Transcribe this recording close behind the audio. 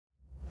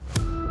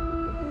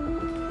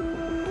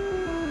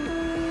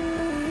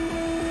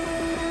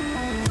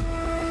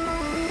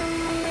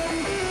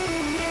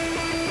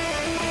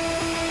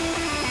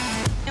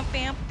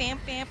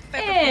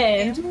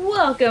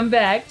Welcome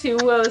back to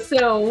Whoa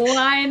So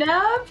Wine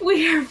Up.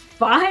 We are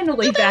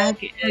finally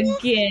back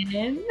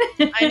again.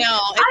 I know.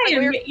 I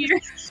am here.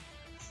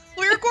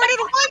 We recorded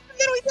once and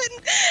then we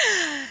didn't.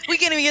 We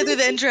can't even get through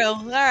the intro.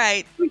 All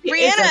right.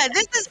 Brianna,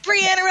 this is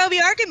Brianna Roby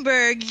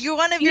Arkenberg. You're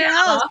one of your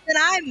hosts, and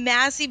I'm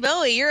Massey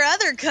Bowie, your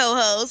other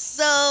co-host.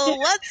 So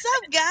what's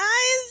up,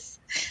 guys?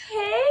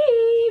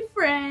 Hey,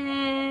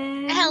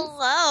 friends.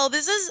 Hello.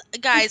 This is,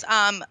 guys,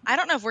 I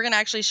don't know if we're going to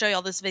actually show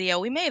y'all this video.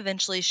 We may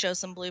eventually show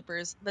some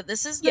bloopers, but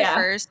this is the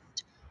first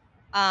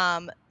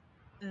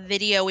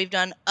video we've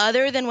done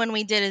other than when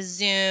we did a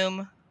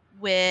Zoom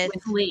with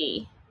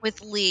Lee.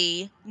 With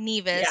Lee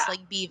Nevis,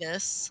 like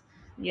Beavis.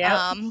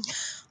 Yeah.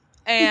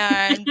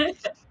 And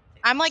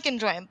I'm like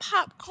enjoying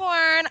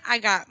popcorn. I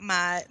got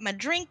my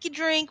drinky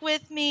drink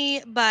with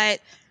me,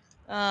 but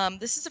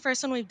this is the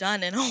first one we've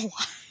done in a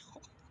while.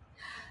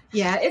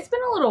 Yeah, it's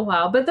been a little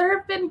while, but there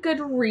have been good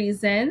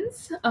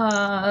reasons. You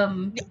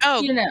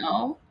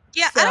know.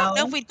 Yeah, so, I don't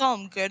know if we'd call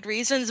them good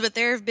reasons, but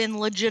there have been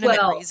legitimate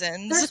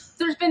reasons.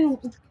 There's been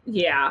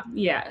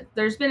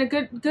there's been a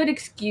good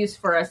excuse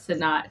for us to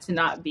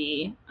not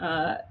be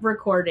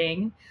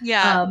recording.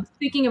 Yeah.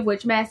 Speaking of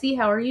which, Massey,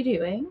 how are you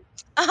doing?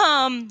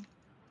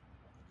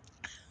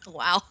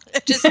 Wow.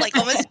 Just like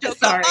almost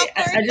sorry.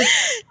 I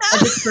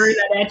just threw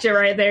that at you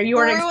right there. You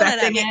weren't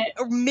expecting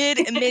it.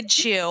 Mid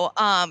chew. No,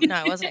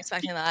 I wasn't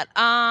expecting that.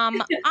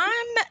 I'm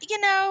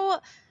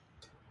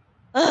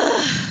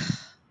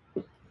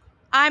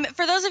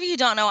for those of you who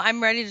don't know,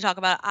 I'm ready to talk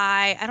about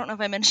I don't know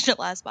if I mentioned it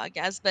last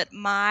podcast, but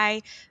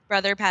my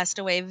brother passed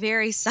away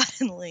very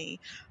suddenly,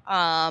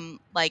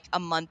 like a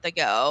month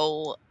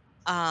ago.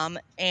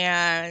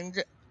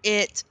 And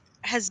it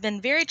has been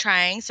very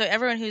trying. So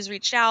everyone who's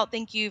reached out,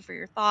 thank you for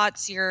your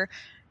thoughts, your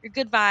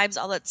good vibes,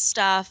 all that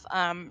stuff.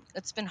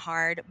 It's been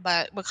hard,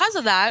 but because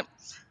of that,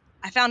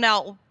 I found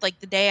out like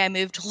the day I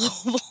moved to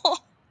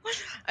Louisville.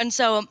 And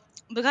so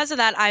because of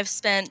that, I've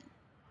spent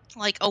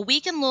like a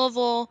week in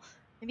Louisville,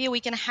 maybe a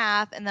week and a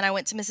half, and then I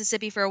went to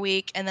Mississippi for a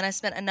week, and then I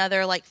spent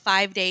another like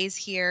 5 days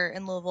here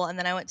in Louisville, and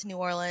then I went to New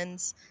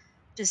Orleans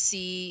to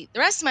see the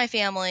rest of my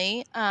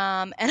family.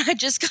 And I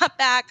just got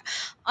back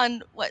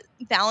on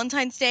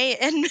Valentine's Day,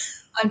 and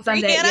on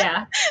Sunday,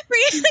 Brianna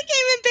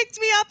came and picked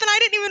me up, and I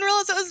didn't even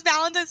realize it was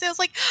Valentine's Day. I was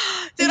like,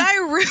 did I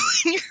ruin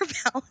your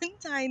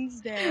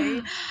Valentine's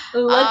Day?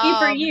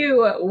 Lucky for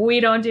you, we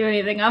don't do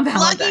anything on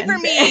Valentine's Day. Lucky for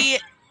me.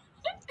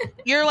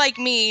 You're like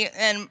me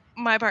and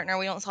my partner,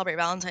 we don't celebrate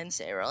Valentine's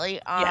Day, really.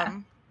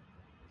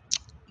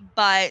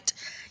 But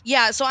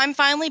yeah, so I'm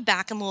finally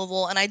back in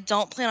Louisville, and I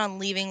don't plan on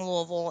leaving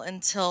Louisville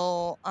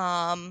until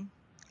I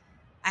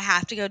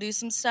have to go do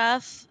some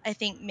stuff. I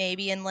think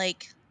maybe in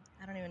like,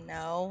 I don't even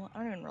know. I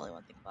don't even really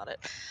want to think about it.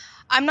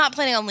 I'm not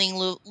planning on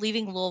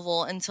leaving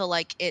Louisville until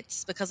like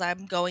it's because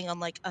I'm going on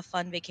like a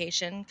fun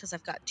vacation because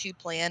I've got 2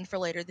 planned for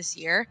later this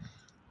year.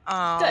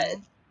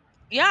 Good.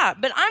 Yeah,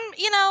 but I'm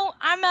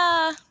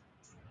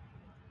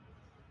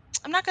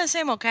not going to say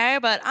I'm okay,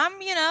 but I'm,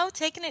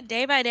 taking it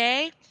day by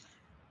day.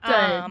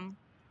 Good.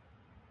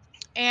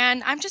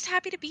 And I'm just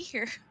happy to be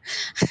here.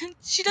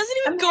 She doesn't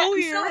even go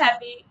here.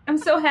 I'm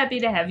so happy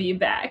to have you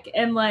back.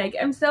 And like,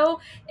 I'm so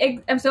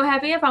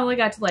happy I finally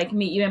got to like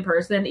meet you in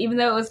person, even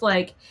though it was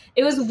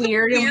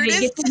weird and we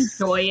didn't get to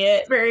enjoy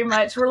it very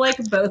much. We're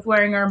like both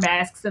wearing our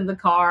masks in the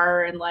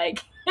car and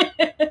like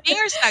being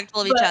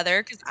respectful of each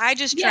other. Cause I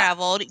just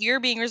traveled.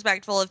 You're being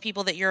respectful of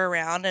people that you're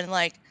around. And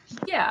like,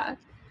 yeah,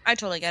 I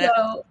totally get it.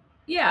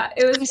 Yeah,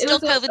 it was. I'm still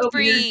COVID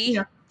free.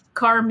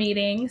 Car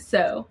meeting.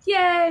 So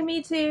yay,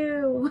 me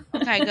too.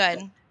 Okay, good.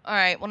 All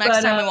right. Well,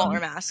 next time we won't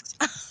wear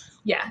masks.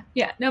 yeah,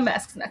 no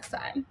masks next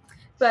time.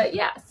 But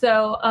yeah,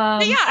 so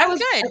I was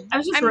good. I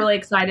was just really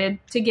excited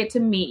to get to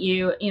meet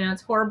you.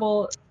 It's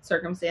horrible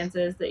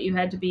circumstances that you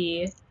had to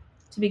be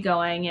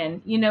going,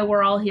 and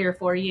we're all here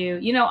for you.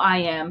 I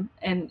am,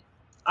 and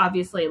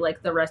obviously,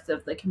 like the rest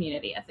of the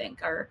community, I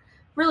think are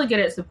really good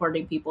at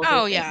supporting people.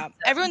 Oh yeah,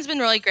 everyone's been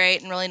really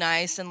great and really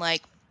nice, and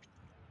like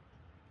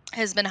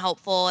has been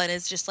helpful and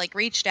has just like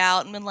reached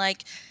out and been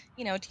like,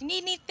 do you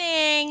need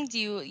anything? Do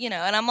you,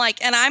 and I'm like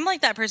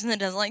that person that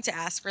doesn't like to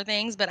ask for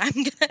things, but I'm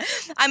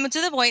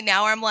to the point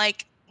now where I'm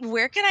like,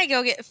 where can I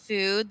go get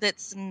food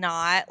that's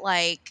not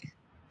like,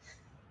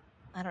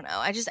 I don't know.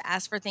 I just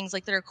ask for things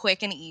like that are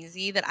quick and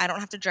easy that I don't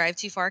have to drive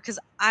too far. Cause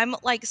I'm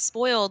like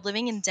spoiled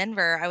living in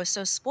Denver. I was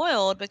so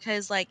spoiled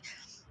because like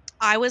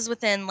I was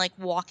within like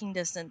walking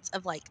distance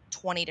of like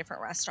 20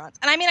 different restaurants.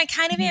 And I mean, I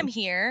kind of am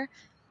here,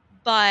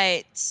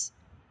 but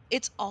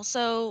it's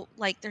also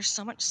like there's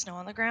so much snow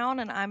on the ground,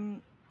 and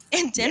I'm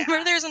in Denver.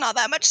 Yeah. There's not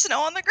that much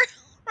snow on the ground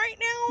right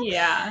now.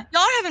 Yeah,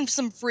 y'all are having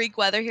some freak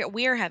weather here.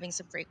 We are having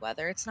some freak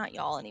weather. It's not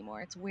y'all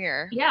anymore. It's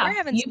we're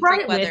having you some brought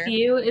freak it weather. With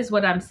you is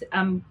what I'm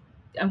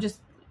just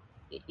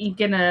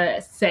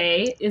gonna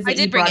say is that I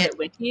did you bring brought it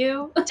with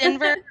you.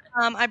 Denver.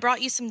 I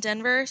brought you some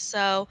Denver,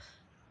 so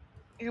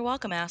you're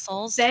welcome,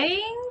 assholes.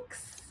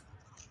 Thanks.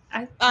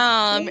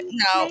 No.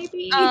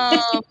 Maybe.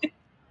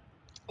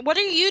 What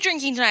are you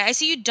drinking tonight? I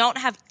see you don't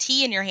have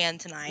tea in your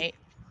hand tonight.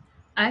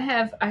 I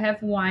have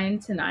wine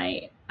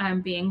tonight.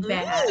 I'm being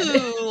bad.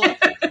 Ooh.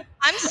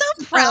 I'm so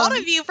proud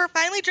of you for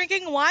finally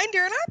drinking wine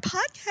during our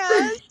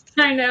podcast.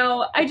 I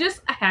know. I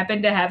just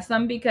happened to have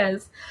some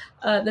because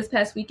this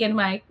past weekend,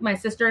 my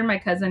sister and my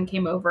cousin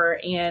came over,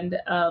 and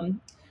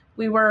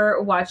we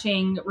were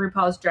watching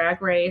RuPaul's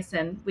Drag Race,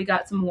 and we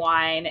got some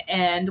wine,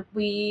 and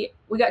we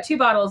got 2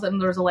 bottles,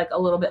 and there was like a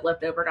little bit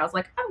left over, and I was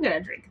like, I'm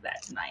gonna drink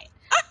that tonight.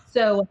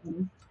 So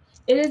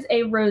it is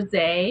a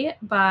rosé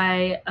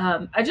by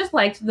I just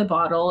liked the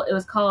bottle. It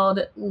was called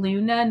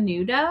Luna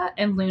Nuda,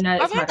 and Luna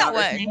is my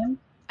daughter's name.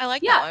 I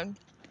like that one.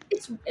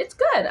 It's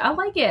good. I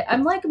like it.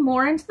 I'm like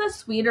more into the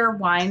sweeter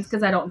wines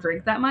because I don't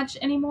drink that much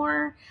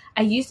anymore.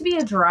 I used to be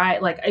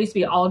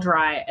all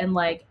dry, and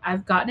like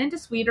I've gotten into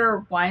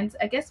sweeter wines.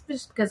 I guess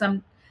just because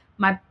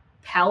my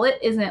palate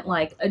isn't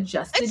like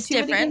adjusted It's to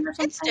different. it again or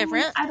something. It's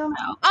different. I don't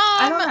know.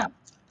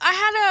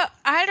 I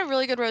had a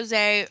really good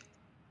rosé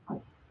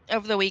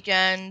over the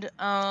weekend.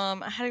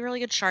 I had a really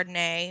good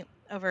Chardonnay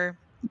over.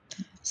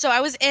 So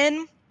I was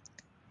in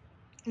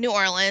New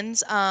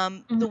Orleans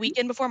the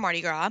weekend before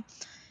Mardi Gras,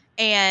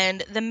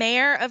 and the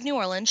mayor of New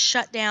Orleans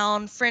shut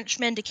down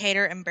Frenchman,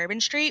 Decatur, and Bourbon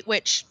Street,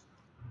 which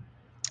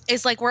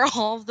is like where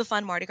all of the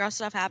fun Mardi Gras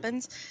stuff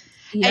happens,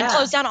 and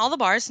closed down all the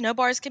bars. No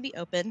bars could be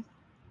open.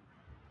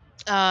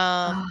 It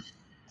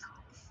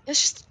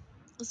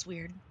was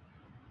weird.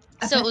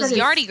 So it was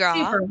Yardi Gras,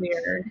 super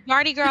weird.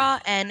 Mardi Gras,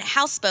 and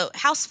house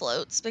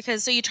floats,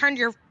 because so you turned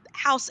your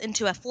house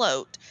into a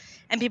float,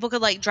 and people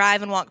could like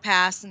drive and walk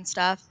past and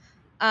stuff.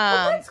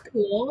 That's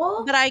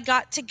cool. But I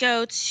got to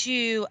go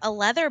to a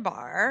leather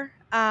bar,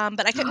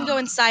 but I couldn't go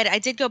inside. I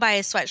did go buy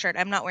a sweatshirt.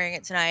 I'm not wearing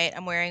it tonight.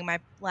 I'm wearing my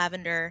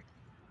lavender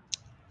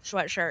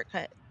sweatshirt.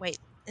 Wait,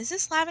 is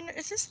this lavender?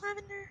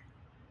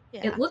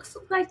 Yeah. It looks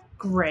like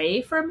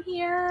gray from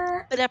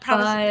here, but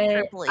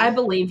I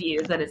believe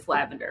you that it's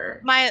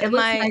lavender. It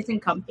looks nice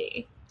and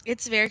comfy.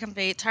 It's very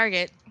comfy.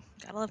 Target.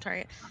 Gotta love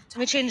Target. Let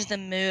me change the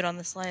mood on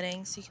this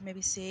lighting so you can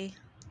maybe see.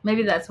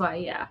 Maybe that's why,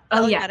 yeah.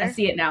 Oh, yeah, better? I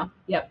see it now.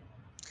 Yep.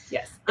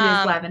 Yes, it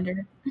is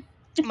lavender.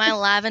 My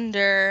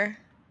lavender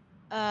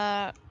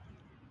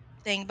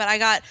thing, but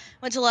I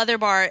went to leather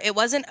bar. It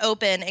wasn't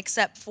open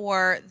except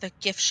for the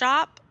gift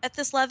shop at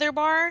this leather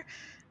bar.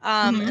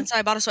 And so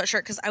I bought a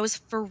sweatshirt because I was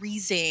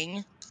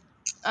freezing.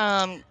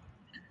 And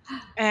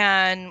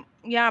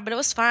yeah, but it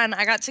was fun.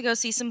 I got to go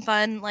see some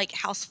fun like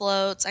house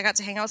floats. I got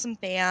to hang out with some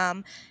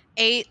fam.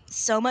 Ate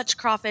so much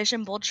crawfish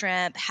and bull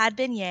shrimp. Had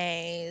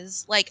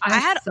beignets. Like I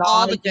had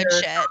all the good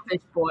shit.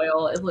 Crawfish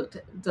boil. It looked.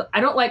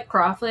 I don't like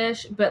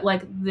crawfish, but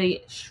like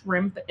the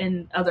shrimp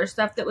and other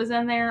stuff that was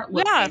in there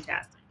looked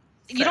fantastic.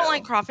 You don't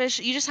like crawfish?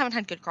 You just haven't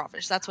had good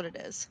crawfish. That's what it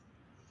is.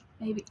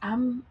 Maybe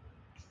I'm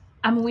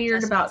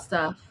weird about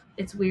stuff.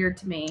 It's weird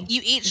to me.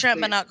 You eat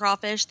shrimp but not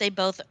crawfish. They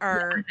both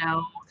are. Yeah,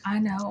 I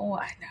know.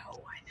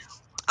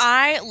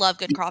 I love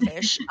good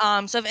crawfish.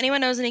 So if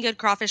anyone knows any good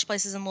crawfish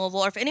places in Louisville,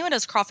 or if anyone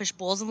does crawfish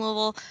bowls in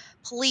Louisville,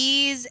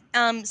 please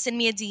send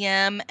me a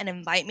DM and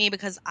invite me,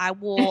 because I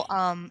will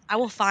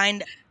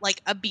find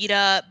like a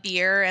Beta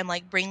beer and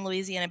like bring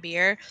Louisiana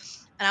beer,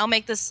 and I'll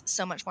make this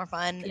so much more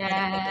fun.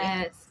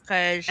 Yes,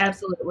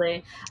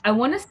 absolutely. I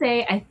want to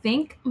say, I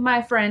think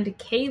my friend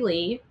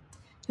Kaylee,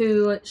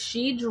 who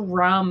she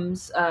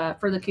drums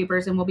for the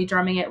Coopers and will be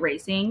drumming at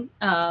racing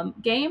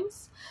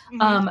games.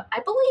 I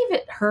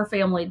believe her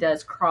family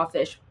does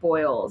crawfish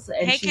boils,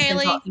 and she's been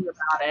talking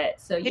about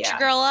it. So hit your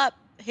girl up.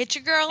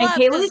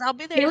 I'll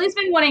be there. Kaylee's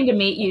been wanting to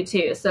meet you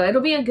too, so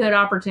it'll be a good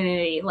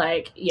opportunity.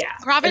 Like, yeah,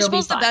 crawfish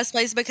bowl's the best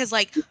place, because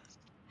like,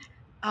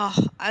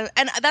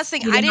 and that's the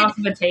thing. I did off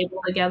of a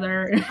table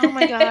together. Oh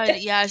my god,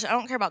 yeah. I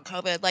don't care about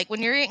COVID. Like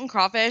when you're eating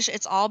crawfish,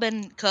 it's all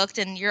been cooked,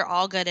 and you're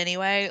all good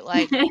anyway.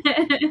 Like,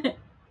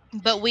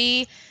 but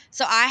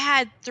I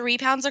had 3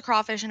 pounds of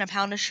crawfish and a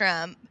pound of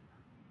shrimp.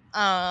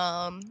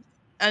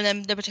 And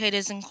then the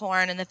potatoes and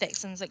corn and the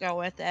fixings that go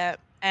with it.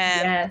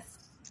 And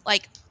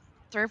like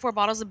 3 or 4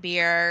 bottles of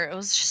beer. It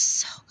was just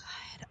so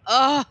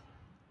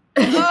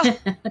good.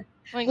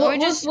 Like,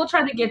 we'll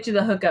try to get you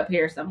the hookup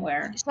here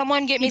somewhere.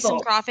 Someone get me some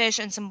crawfish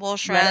and some bull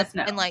shrimp,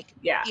 and like,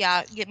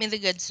 get me the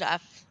good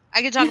stuff.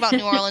 I could talk about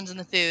New Orleans and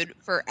the food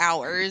for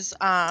hours.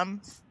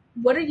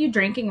 What are you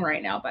drinking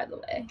right now, by the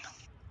way?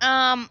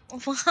 Well,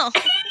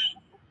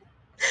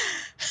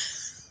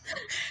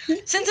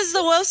 since it's the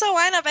WOSO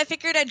lineup, I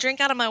figured I'd drink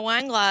out of my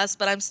wine glass,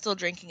 but I'm still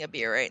drinking a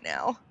beer right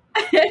now.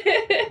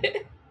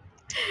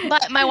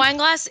 But my wine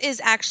glass is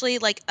actually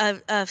like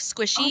a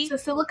squishy. Oh, it's a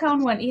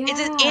silicone one, yeah.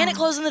 And it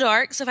glows in the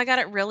dark, so if I got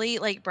it really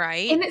like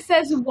bright. And it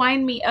says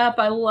 "Wine me up."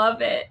 I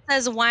love it. It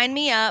says "Wine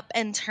me up"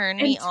 and "Turn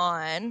me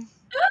on."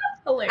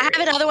 Hilarious. I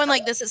have another one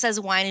like this that says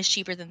 "Wine is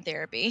cheaper than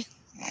therapy."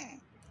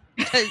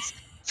 Because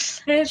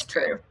it's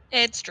true.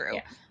 It's true.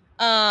 Yeah.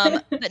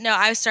 But no,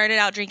 I started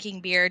out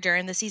drinking beer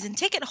during the season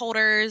ticket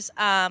holders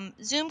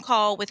Zoom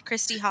call with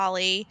Christy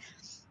Holly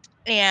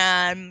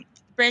and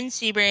Bryn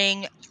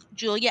Sebring,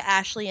 Julia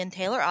Ashley, and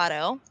Taylor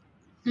Otto.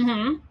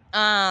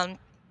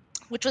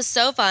 Which was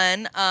so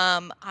fun.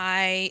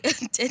 I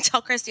did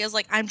tell Christy, I was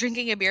like, I'm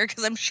drinking a beer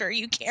because I'm sure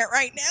you can't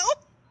right now.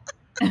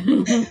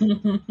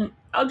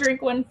 I'll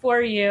drink one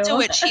for you. To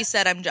which he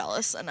said, I'm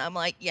jealous. And I'm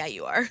like, yeah,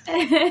 you are.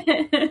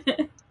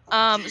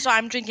 So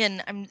I'm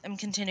drinking, I'm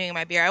continuing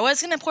my beer. I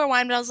was going to pour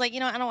wine, but I was like, I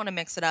don't want to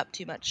mix it up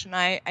too much. And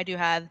I do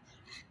have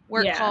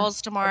work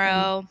calls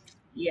tomorrow.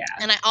 Yeah.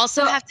 And I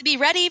also have to be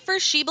ready for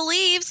She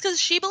Believes, because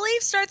She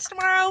Believes starts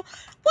tomorrow. Woo,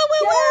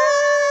 woo,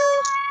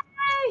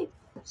 woo!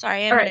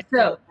 Sorry, I'm ready.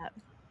 So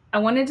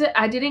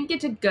I didn't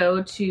get to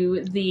go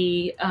to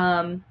the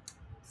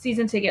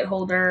season ticket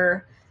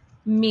holder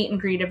meet and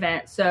greet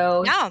event.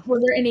 So were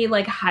there any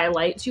like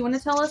highlights you want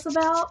to tell us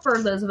about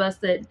for those of us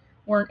that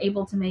weren't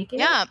able to make it?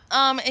 Yeah.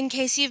 In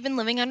case you've been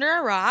living under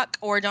a rock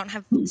or don't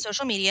have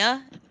social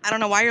media, I don't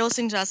know why you're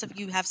listening to us if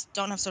you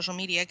don't have social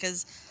media,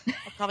 because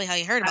that's probably how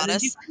you heard about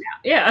us.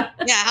 Yeah.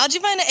 Yeah. How'd you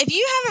find it? If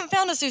you haven't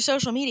found us through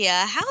social media,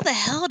 how the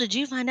hell did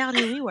you find out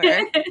who we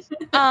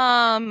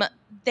were?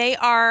 They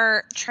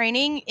are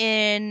training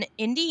in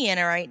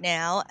Indiana right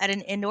now at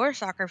an indoor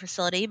soccer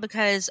facility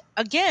because,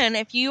 again,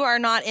 if you are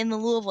not in the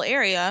Louisville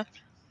area,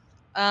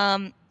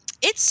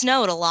 it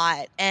snowed a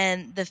lot,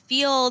 and the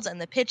fields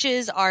and the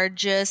pitches are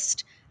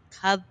just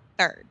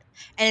covered,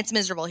 and it's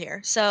miserable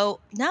here. So,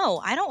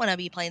 no, I don't want to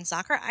be playing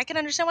soccer. I can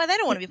understand why they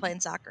don't want to be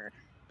playing soccer.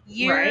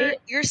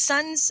 Your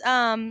son's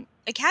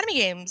academy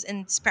games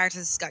and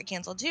practices got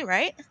canceled too,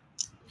 right?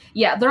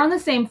 Yeah, they're on the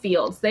same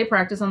fields. They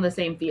practice on the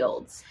same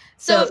fields.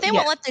 So if they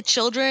won't let the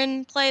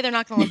children play, they're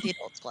not going to let the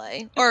adults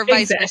play, or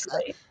vice versa.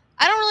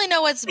 I don't really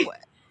know what's. Which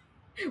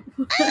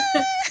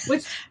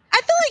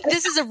I feel like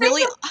this is a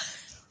really.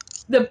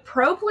 The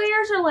pro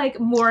players are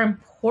like more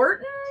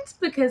important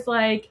because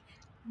like.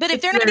 But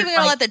if they're not even going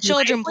to let the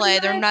children play,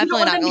 they're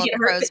definitely not going to let the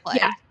pros play.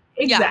 Yeah,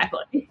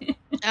 exactly.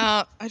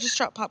 I just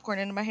dropped popcorn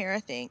into my hair, I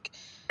think.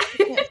 I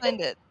can't find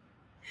it.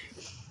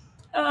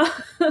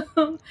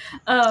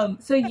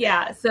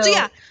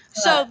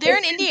 So they're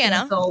in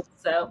Indiana.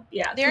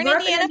 They're in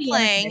Indiana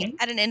playing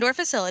at an indoor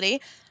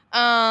facility,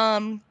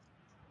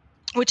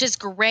 which is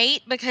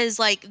great because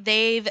like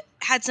they've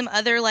had some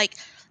other like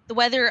the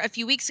weather a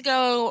few weeks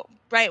ago,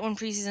 right when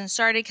preseason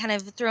started, kind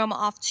of threw them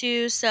off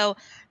too. So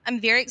I'm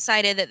very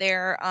excited that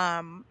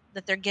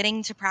they're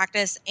getting to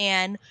practice,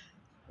 and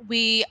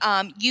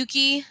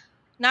Yuki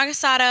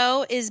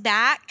Nagasato is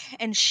back,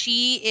 and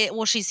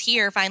she's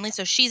here finally.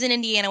 So she's in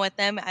Indiana with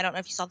them. I don't know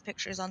if you saw the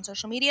pictures on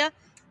social media.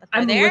 But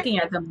I'm looking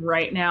at them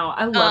right now.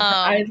 I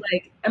love her.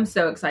 I'm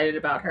so excited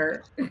about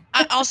her.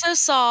 I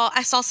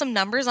saw some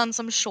numbers on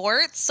some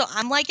shorts, so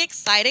I'm like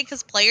excited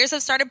because players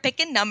have started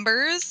picking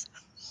numbers.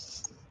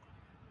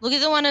 Look at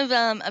the one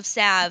of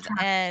Sav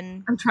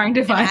and I'm trying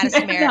to find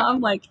Addison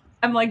Merrick.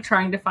 I'm like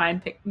trying to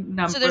find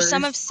numbers. So there's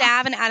some of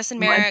Sav and Addison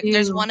Merrick.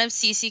 There's one of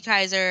Cece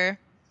Kaiser.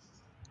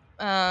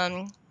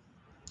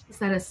 Is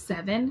that a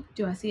 7?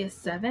 Do I see a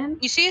 7?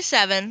 You see a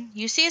 7.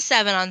 You see a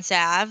 7 on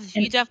Sav.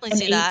 You definitely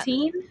see 18? that.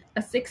 18?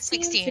 A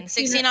 16?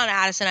 16 on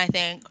Addison, I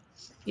think.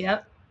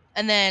 Yep.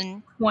 And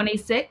then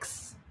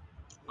 26.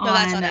 No,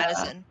 that's on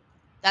Addison.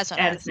 That's on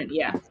Addison.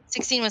 Yeah.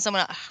 16 was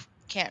someone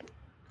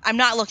I'm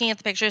not looking at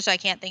the picture, so I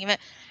can't think of it.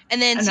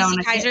 And then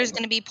Cece Kaiser is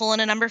going to be pulling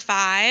a number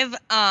 5,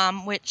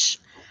 which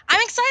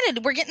I'm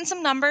excited. We're getting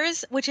some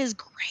numbers, which is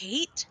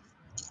great.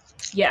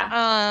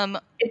 Yeah.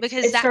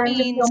 Because it's starting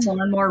to feel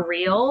more and more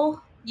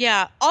real.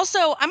 Yeah. Also,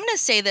 I'm going to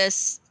say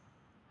this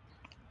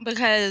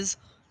because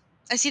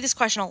I see this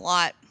question a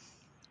lot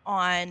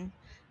on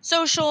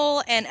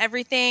social and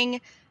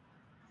everything.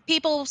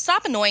 People,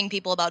 stop annoying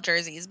people about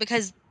jerseys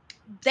because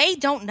they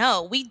don't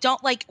know. We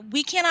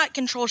cannot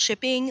control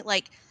shipping.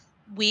 Like,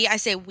 I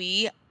say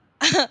we,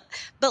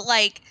 but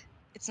like,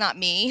 it's not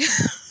me.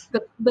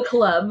 The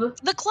club.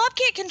 The club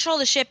can't control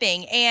the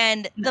shipping,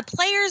 and the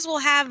players will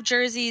have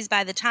jerseys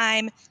by the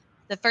time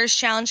the first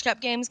Challenge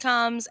Cup games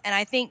comes. And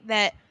I think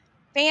that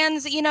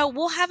fans,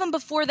 we'll have them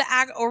before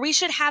or we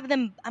should have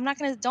them.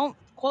 Don't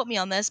quote me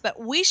on this, but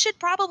we should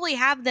probably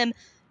have them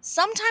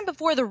sometime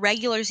before the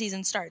regular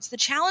season starts. The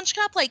Challenge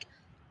Cup, like,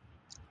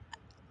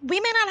 we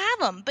may not have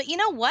them, but you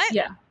know what?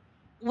 Yeah.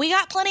 We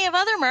got plenty of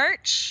other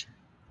merch.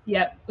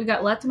 Yep, we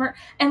got lots of merch.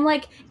 And,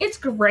 like, it's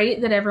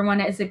great that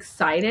everyone is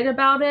excited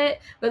about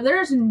it, but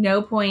there's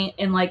no point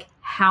in, like,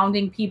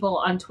 hounding people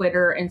on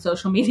Twitter and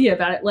social media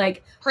about it.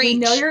 Like, we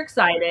know you're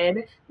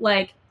excited.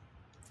 Like,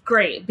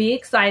 great. Be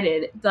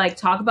excited. Like,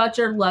 talk about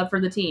your love for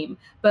the team.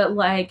 But,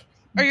 like,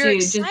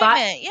 just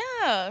buy...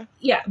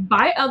 Yeah,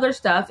 buy other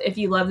stuff if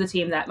you love the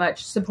team that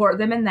much. Support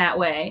them in that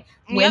way.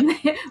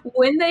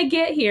 When they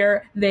get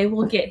here, they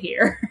will get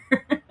here.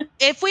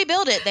 If we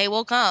build it, they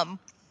will come.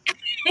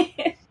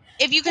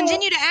 If you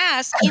continue to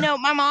ask,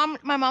 my mom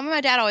and my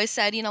dad always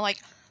said, like,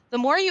 the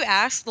more you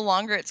ask, the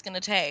longer it's going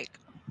to take.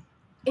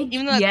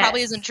 Even though that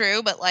probably isn't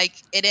true, but, like,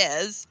 it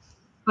is.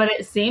 But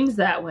it seems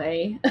that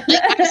way.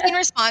 Like, I've seen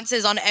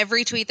responses on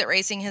every tweet that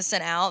Racing has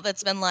sent out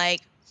that's been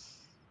like,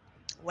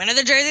 when are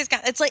the jerseys?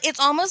 It's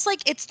almost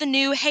like it's the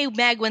new, hey,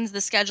 Meg, when's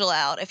the schedule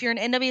out? If you're an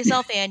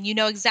NWSL fan, you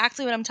know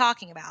exactly what I'm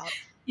talking about.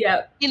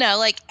 Yeah.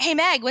 Like, hey,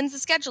 Meg, when's the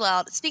schedule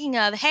out? Speaking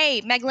of,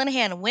 hey, Meg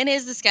Linehan, when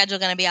is the schedule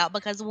going to be out?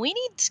 Because we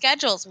need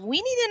schedules.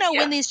 We need to know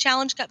when these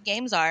Challenge Cup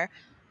games are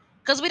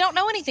because we don't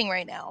know anything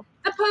right now.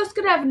 The post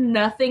could have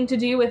nothing to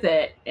do with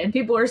it, and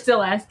people are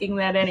still asking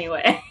that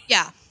anyway.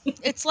 Yeah.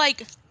 It's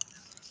like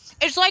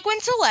when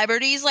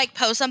celebrities like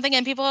post something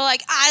and people are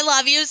like, I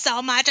love you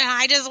so much and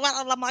I just want,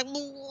 I'm like,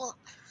 ugh.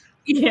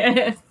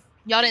 Yes.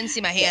 Y'all didn't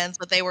see my hands,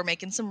 but they were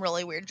making some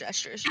really weird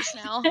gestures just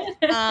now.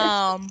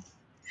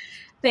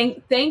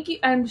 Thank you.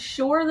 I'm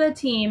sure the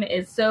team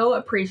is so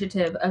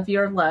appreciative of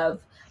your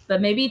love,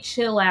 but maybe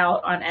chill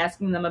out on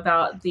asking them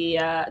about the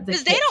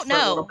because they don't for a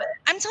little know. bit.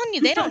 I'm telling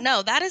you, they don't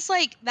know. That's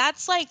like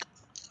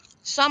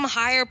some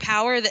higher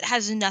power that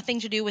has nothing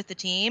to do with the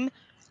team.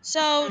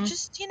 So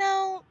just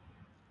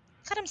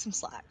cut him some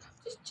slack.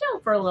 Just chill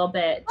for a little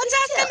bit. Let's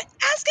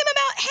ask him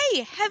about,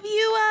 hey,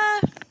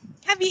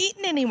 have you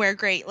eaten anywhere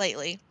great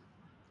lately?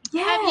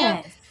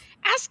 Yes.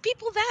 Ask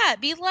people that.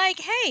 Be like,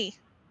 hey,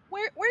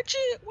 what's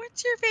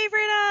your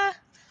favorite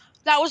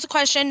that was the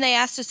question. They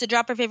asked us to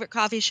drop our favorite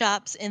coffee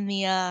shops in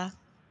the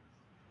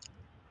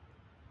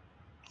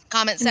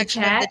comment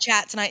section of the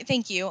chat tonight.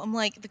 Thank you. I'm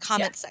like, the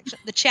comment section,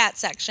 the chat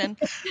section,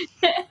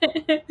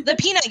 the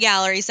peanut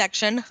gallery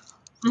section.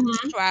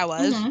 That's where I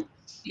was.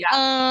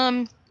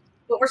 Yeah.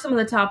 What were some of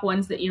the top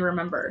ones that you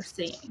remember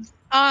seeing?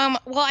 Well,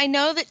 I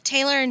know that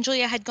Taylor and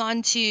Julia had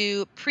gone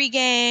to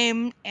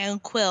Pregame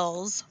and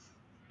Quills.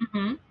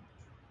 Mm-hmm.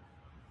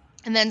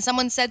 And then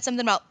someone said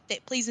something about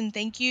please and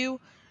thank you.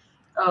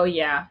 Oh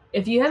yeah.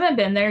 If you haven't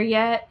been there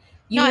yet,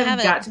 you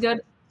have got to go.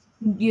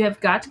 You have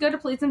got to go to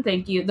Please and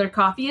Thank You. Their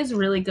coffee is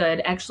really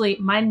good. Actually,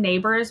 my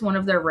neighbor is one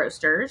of their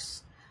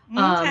roasters. Okay.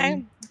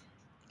 I'm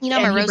a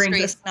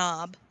roastery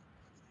snob.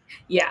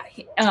 Yeah.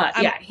 He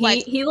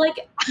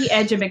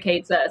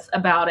educates us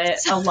about it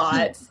a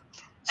lot.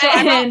 So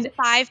I bought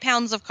 5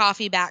 pounds of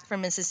coffee back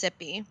from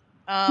Mississippi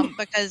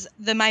because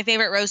my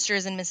favorite roaster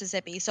is in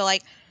Mississippi. So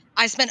like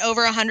I spent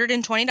over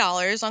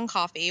 $120 on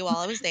coffee while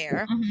I was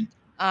there. We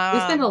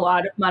spend a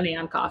lot of money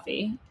on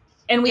coffee.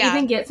 And we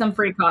even get some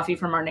free coffee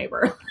from our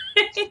neighbor.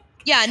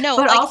 Yeah, no.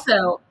 But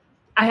also,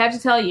 I have to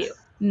tell you,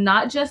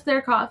 not just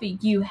their coffee,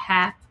 you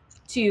have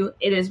to,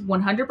 it is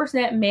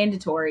 100%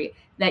 mandatory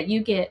that you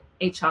get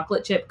a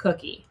chocolate chip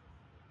cookie.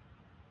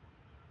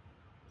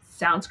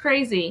 Sounds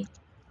crazy.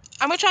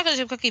 I'm a chocolate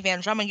chip cookie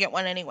fan, so I'm going to get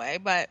one anyway,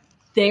 but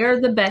they're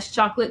the best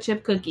chocolate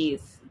chip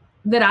cookies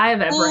that I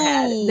have ever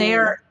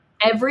had.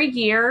 Every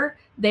year,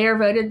 they are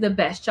voted the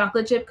best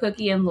chocolate chip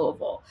cookie in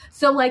Louisville.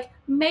 So, like,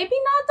 maybe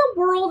not the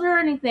world or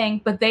anything,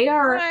 but they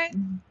are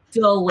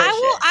delicious.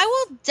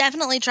 I will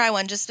definitely try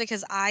one just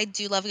because I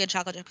do love a good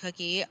chocolate chip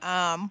cookie.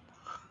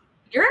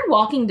 You're in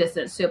walking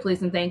distance to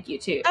Please and Thank You,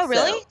 too. Oh,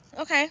 really?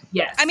 Okay.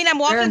 Yes. I mean, I'm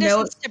walking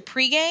distance to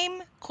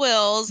Pregame,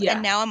 Quills,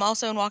 and now I'm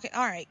also in walking.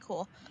 All right,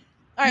 cool.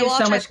 All right,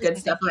 well, so much good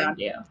stuff around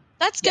you.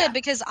 That's good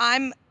because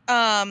I'm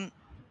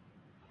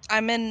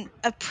in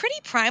a pretty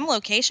prime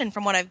location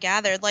from what I've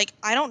gathered. Like,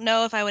 I don't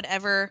know if I would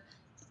ever,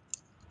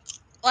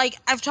 like,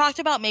 I've talked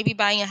about maybe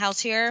buying a house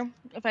here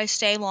if I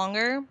stay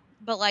longer,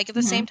 but like at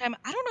the same time,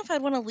 I don't know if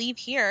I'd want to leave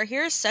here.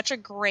 Here's such a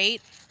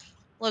great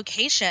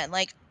location.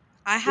 Like,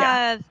 I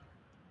have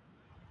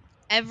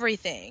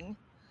everything.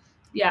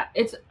 Yeah,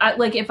 it's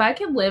like if I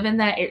could live in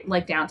that,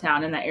 like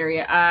downtown in that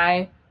area,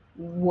 I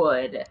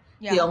would.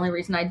 Yeah. The only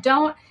reason I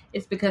don't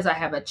is because I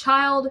have a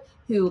child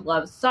who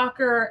loves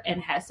soccer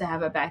and has to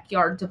have a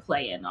backyard to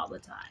play in all the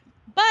time.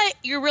 But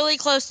you're really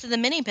close to the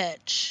mini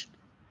pitch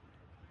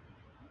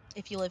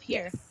if you live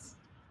here. Yes.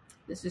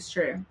 This is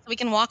true. So we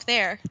can walk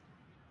there.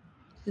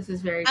 This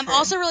is very true. I'm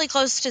also really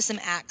close to some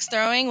axe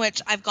throwing,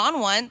 which I've gone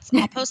once.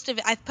 I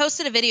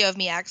posted a video of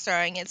me axe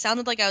throwing. It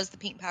sounded like I was the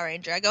Pink Power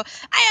Ranger. I go,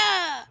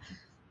 "Aya!"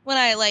 when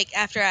I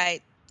after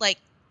I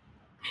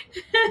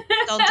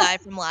don't die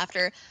from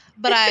laughter.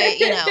 But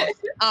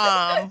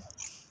I'm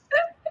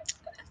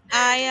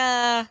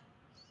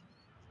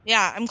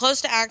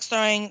close to axe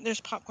throwing. There's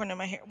popcorn in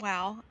my hair.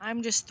 Wow,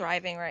 I'm just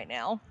thriving right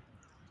now.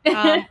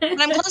 But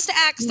I'm close to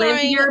axe throwing.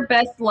 Live your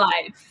best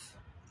life.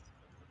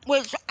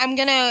 Which I'm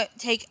gonna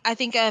take. I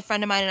think a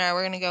friend of mine and I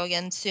were gonna go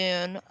again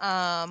soon. Or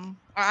I'm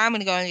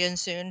gonna go again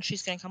soon.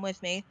 She's gonna come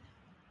with me.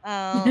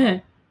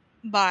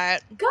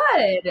 But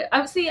good.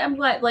 I'm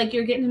glad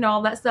you're getting to know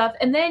all that stuff,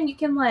 and then you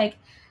can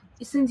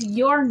since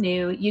you're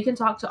new, you can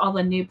talk to all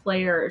the new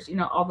players,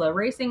 all the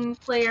racing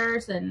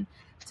players, and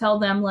tell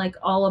them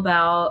all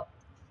about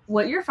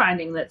what you're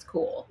finding that's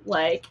cool.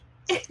 Look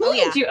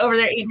at you over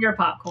there eating your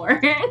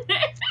popcorn.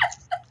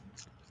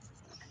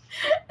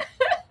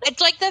 It's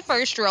like the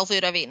first real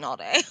food I've eaten all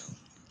day.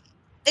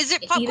 Is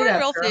it popcorn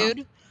real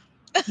food?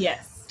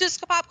 Yes. Does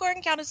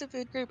popcorn count as a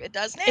food group? It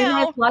does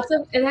now.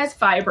 It has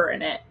fiber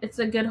in it. It's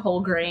a good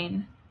whole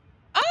grain.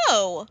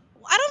 Oh,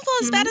 I don't feel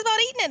as bad about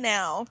eating it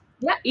now.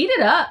 Yeah, eat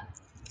it up.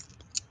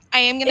 I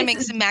am going to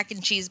make some mac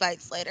and cheese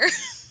bites later.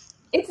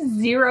 It's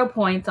 0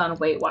 points on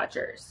Weight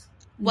Watchers.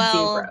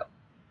 Well, 0.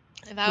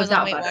 If I was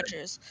on Weight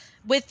Watchers.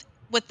 With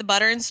the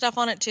butter and stuff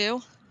on it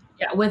too?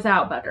 Yeah,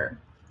 without butter.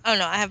 Oh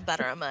no, I have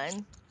butter on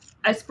mine.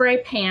 I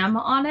spray Pam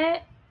on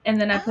it,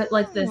 and then I put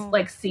this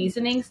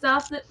seasoning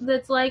stuff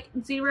that's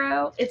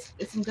 0. It's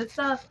some good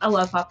stuff. I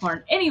love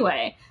popcorn.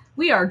 Anyway,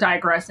 we are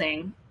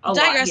digressing a lot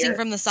digressing here.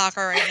 from the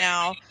soccer right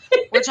now.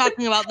 We're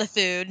talking about the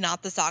food,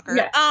 not the soccer.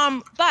 Yes.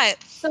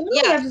 But So what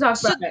do we have to talk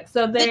about next?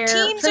 So the they're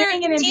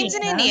training in teams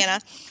in Indiana.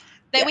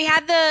 That Yeah. we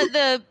had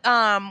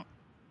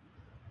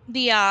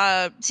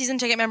the season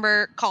ticket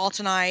member call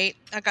tonight.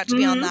 I got to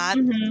be on that.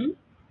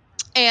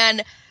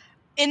 And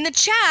in the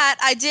chat,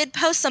 I did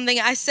post something.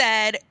 I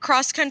said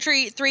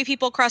three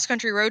people cross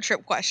country road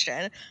trip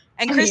question.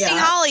 And Christy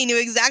Holly knew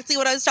exactly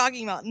what I was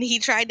talking about, and he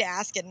tried to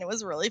ask it, and it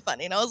was really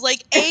funny. And I was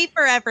like, A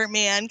for effort,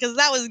 man, because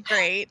that was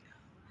great.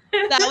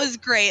 That was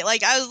great.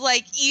 Like, I was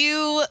like,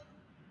 you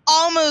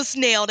almost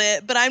nailed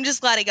it, but I'm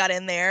just glad it got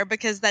in there,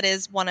 because that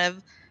is one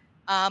of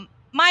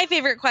my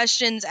favorite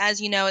questions. As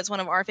you know, it's one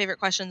of our favorite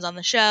questions on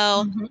the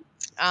show.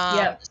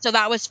 So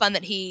that was fun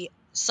that he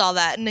saw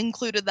that and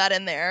included that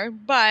in there.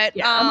 But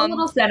I'm a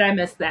little sad I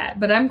missed that,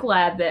 but I'm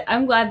glad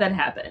that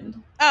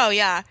happened. Oh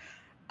yeah.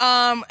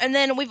 And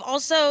then we've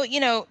also,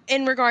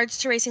 in regards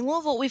to Racing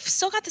Louisville, we've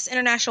still got this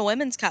International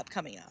Women's Cup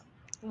coming up,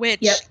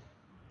 which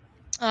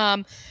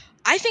I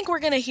think we're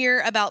going to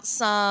hear about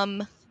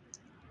some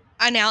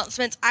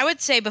announcements, I would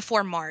say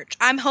before March.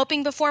 I'm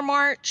hoping before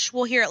March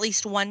we'll hear at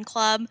least one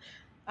club.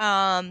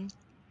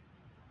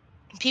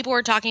 People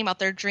were talking about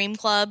their dream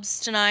clubs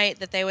tonight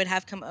that they would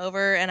have come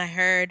over, and I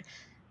heard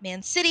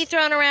Man City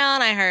thrown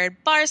around, I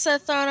heard Barca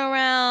thrown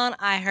around,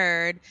 I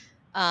heard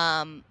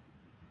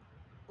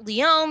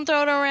Lyon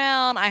thrown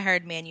around, I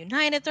heard Man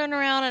United thrown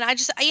around, and I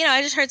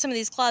just heard some of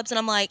these clubs, and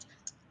I'm like,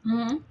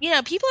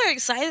 people are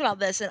excited about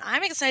this, and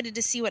I'm excited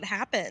to see what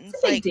happens.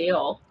 It's a big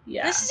deal.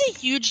 Yeah. This is a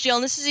huge deal,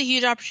 and this is a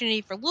huge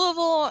opportunity for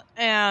Louisville,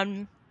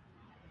 and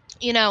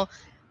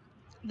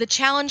the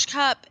Challenge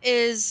Cup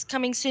is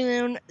coming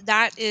soon.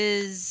 That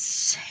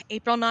is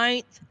April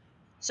 9th.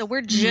 So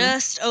we're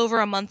just over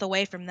a month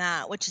away from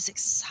that, which is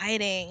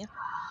exciting.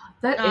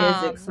 That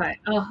is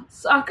exciting. Oh,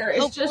 soccer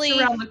is just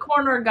around the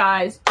corner,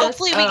 guys.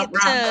 Hopefully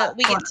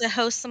we get to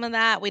host some of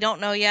that. We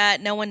don't know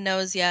yet. No one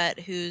knows yet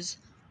who's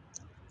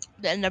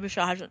the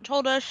NWSL hasn't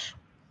told us.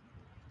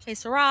 Okay,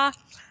 Sarah.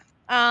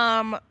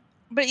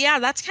 But yeah,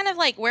 that's kind of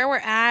like where we're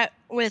at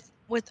with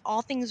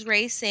all things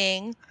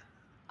racing.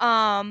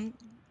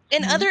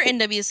 In other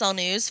NWSL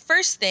news,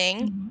 first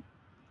thing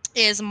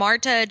is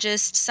Marta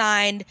just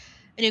signed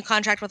a new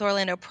contract with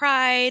Orlando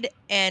Pride,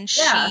 and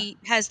she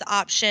has the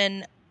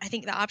option, I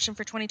think the option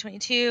for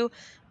 2022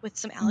 with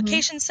some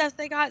allocation stuff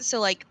they got.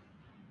 So like,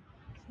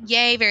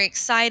 yay, very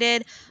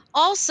excited.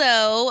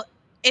 Also,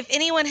 if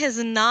anyone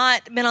has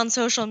not been on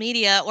social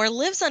media or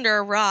lives under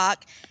a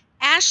rock,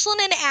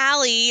 Ashlyn and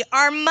Allie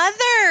are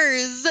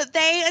mothers.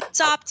 They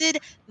adopted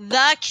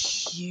the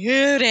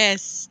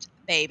cutest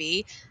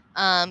baby.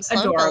 Sloan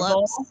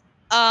Adorable. Phillips.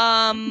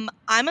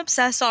 I'm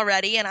obsessed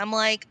already, and I'm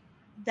like,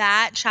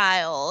 that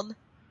child.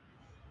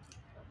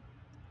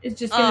 It's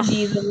just gonna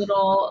be the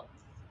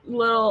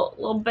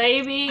little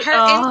baby. Her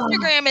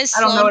Instagram is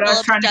Sloan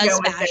Phillips does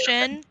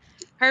fashion.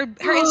 Her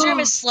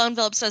Instagram is Sloan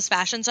Phillips does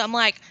fashion. So I'm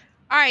like,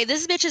 all right,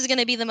 this bitch is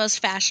gonna be the most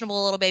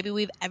fashionable little baby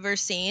we've ever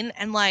seen,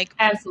 and like,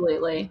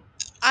 absolutely,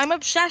 I'm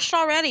obsessed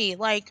already.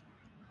 Like,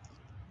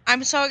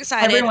 I'm so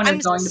excited. Everyone.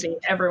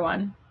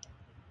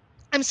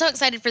 I'm so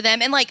excited for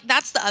them. And like,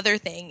 that's the other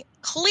thing.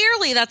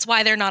 Clearly that's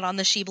why they're not on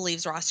the She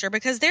Believes roster,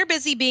 because they're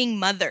busy being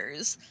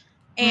mothers.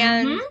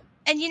 And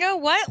you know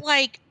what?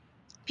 Like,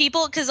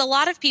 because a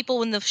lot of people,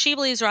 when the She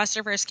Believes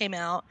roster first came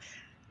out,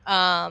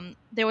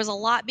 there was a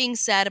lot being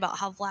said about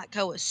how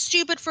Vlatko was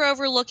stupid for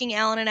overlooking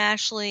Ashlyn and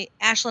Allie.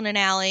 Ashlyn and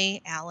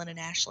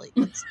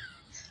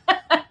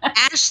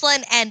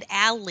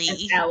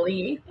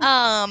Allie.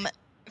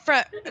 For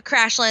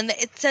Crashland,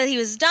 it said he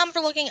was dumb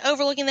for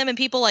overlooking them, and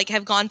people like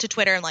have gone to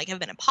Twitter and like have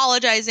been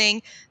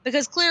apologizing,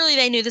 because clearly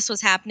they knew this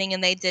was happening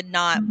and they did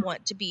not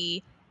want to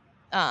be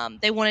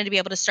they wanted to be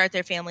able to start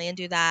their family and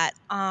do that.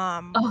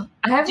 I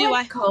have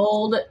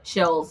cold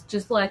chills.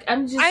 Just like, I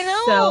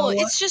know,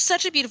 it's just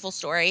such a beautiful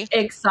story.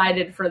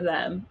 Excited for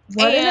them.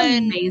 What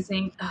an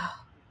amazing.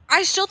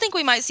 I still think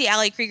we might see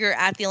Allie Krieger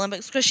at the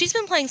Olympics, because she's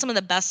been playing some of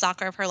the best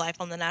soccer of her life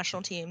on the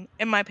national team,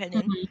 in my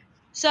opinion.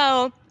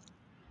 So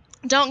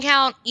don't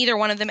count either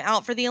one of them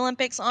out for the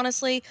Olympics,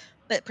 honestly,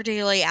 but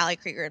particularly Allie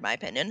Krieger, in my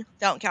opinion.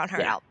 Don't count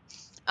her out.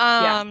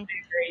 I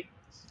agree.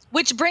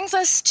 Which brings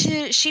us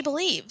to She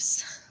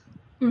Believes.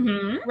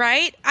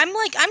 Right? I'm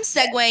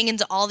segueing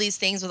into all these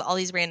things with all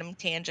these random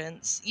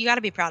tangents. You got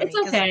to be proud of me.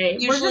 It's okay.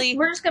 Usually,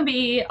 we're just going to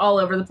be all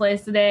over the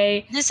place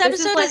today. This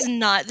episode is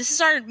not. This is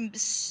our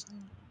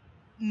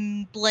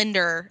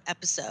blender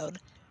episode.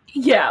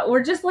 Yeah,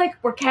 we're just like,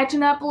 we're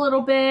catching up a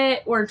little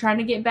bit. We're trying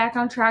to get back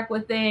on track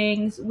with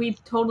things. We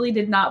totally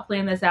did not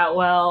plan this out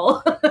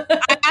well.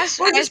 I asked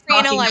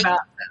Brianna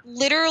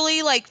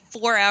literally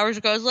 4 hours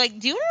ago. I was like,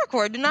 do you want to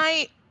record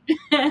tonight? Yeah,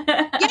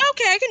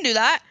 okay, I can do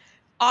that.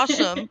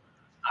 Awesome.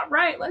 All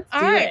right, let's do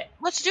it.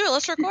 Let's do it.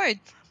 Let's record.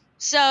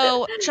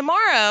 So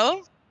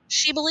tomorrow,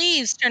 She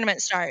Believes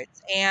tournament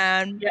starts,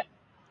 and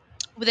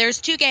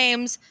there's 2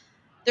 games.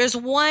 There's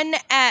one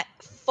at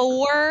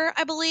 4,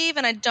 I believe,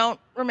 and I don't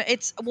remember.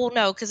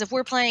 No, because if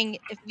the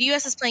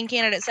U.S. is playing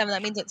Canada at 7,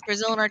 that means it's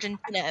Brazil and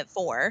Argentina at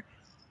 4.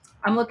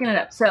 I'm looking it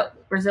up. So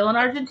Brazil and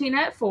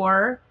Argentina at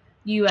 4,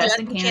 US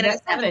and Canada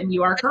at 7.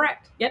 You are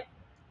correct. Yep.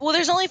 Well,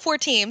 there's only 4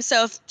 teams,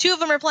 so if 2 of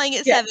them are playing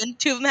at 7,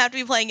 2 of them have to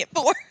be playing at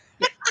 4.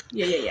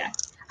 Yeah.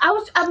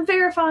 I'm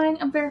verifying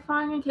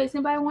in case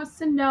anybody wants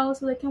to know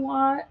so they can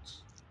watch.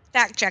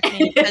 Fact check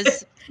me,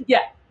 because yeah.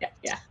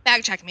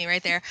 Fact check me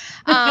right there.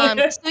 So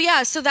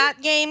that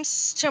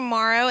game's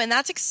tomorrow, and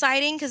that's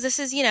exciting because this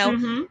is,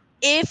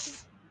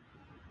 if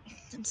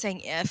I'm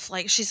saying if,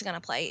 like, she's gonna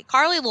play.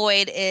 Carly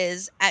Lloyd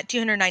is at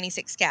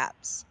 296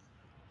 caps.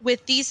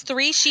 With these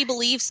 3 She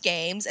Believes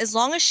games, as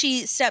long as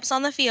she steps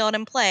on the field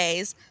and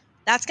plays,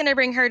 that's gonna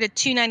bring her to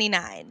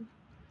 299.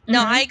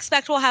 Now, I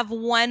expect we'll have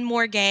one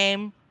more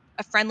game,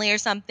 a friendly or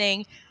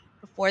something,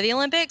 before the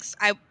Olympics.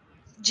 I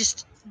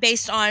just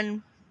based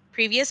on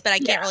previous, but I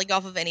can't really go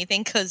off of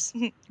anything because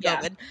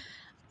COVID.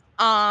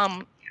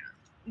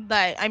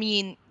 But I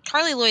mean,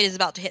 Carly Lloyd is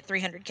about to hit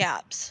 300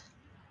 caps.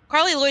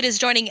 Carly Lloyd is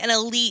joining an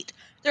elite.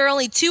 There are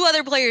only 2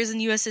 other players in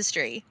U.S.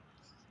 history: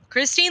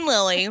 Christine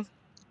Lilly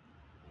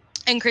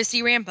and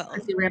Christy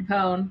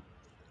Rampone.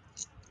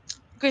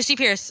 Christy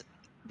Pierce.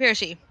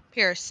 Piercy.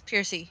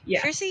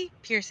 Yeah. Piercy.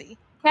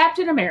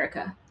 Captain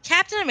America.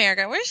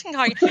 We're just going to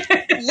call you.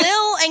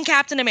 Lil and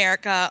Captain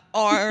America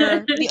are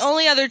the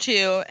only other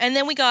 2. And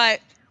then we got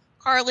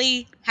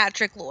Carly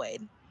Hattrick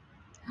Lloyd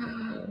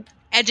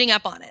edging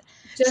up on it.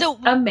 Just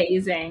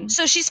amazing.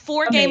 So she's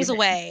 4 games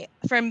away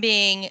from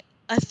being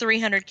a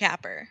 300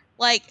 capper.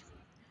 Like,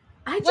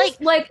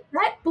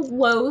 that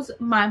blows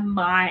my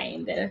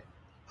mind.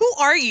 Who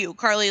are you,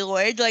 Carly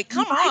Lloyd? Like,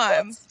 come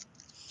on.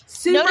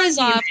 No days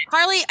off.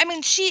 Carly, I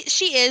mean, she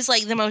is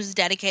like the most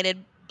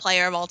dedicated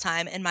player of all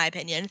time, in my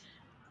opinion.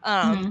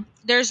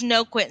 There's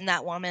no quitting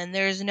that woman.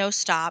 There's no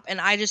stop. And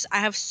I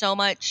have so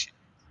much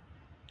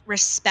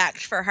respect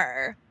for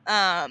her.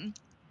 And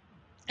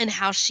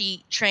how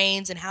she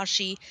trains and how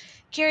she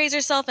carries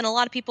herself. And a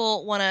lot of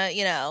people want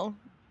to,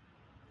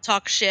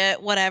 talk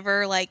shit,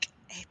 whatever. Like,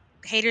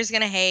 haters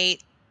gonna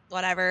hate,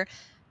 whatever.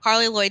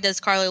 Carly Lloyd does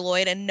Carly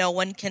Lloyd, and no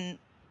one can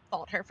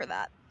fault her for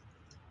that.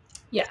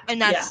 Yeah. And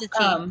that's the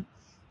team.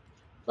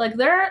 Like,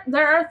 there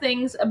are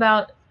things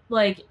about,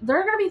 like, there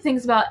are going to be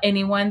things about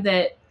anyone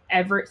that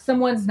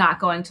someone's not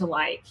going to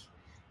like.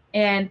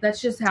 And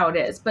that's just how it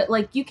is. But,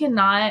 like, you can't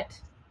deny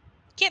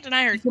her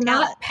talent. You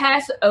cannot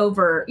pass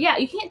over. Yeah,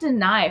 you can't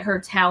deny her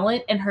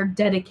talent and her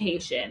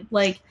dedication.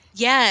 Like,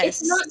 yes.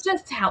 It's not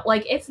just talent.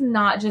 Like, it's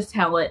not just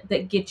talent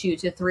that gets you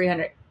to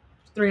 300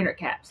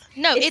 caps.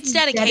 No, it's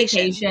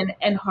dedication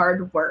and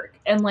hard work.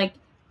 And, like,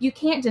 you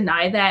can't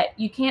deny that.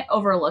 You can't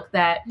overlook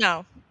that.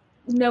 No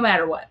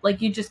matter what.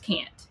 Like, you just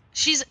can't.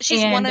 She's a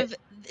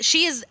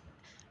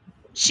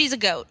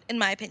goat, in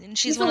my opinion.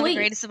 She's one of the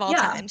greatest of all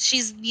time.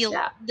 She's the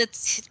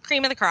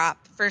cream of the crop,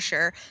 for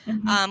sure.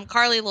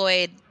 Carly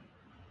Lloyd,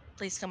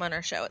 please come on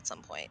our show at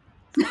some point.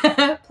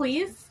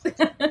 Please.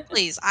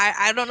 Please.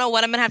 I don't know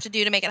what I'm gonna have to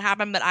do to make it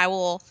happen, but I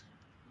will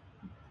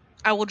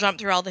jump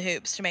through all the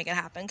hoops to make it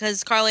happen.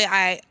 Because Carly,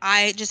 I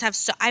have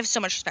so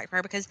much respect for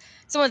her, because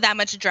someone with that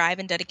much drive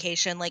and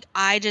dedication, like,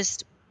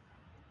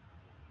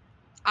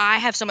 I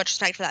have so much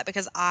respect for that,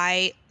 because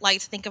I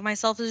like to think of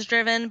myself as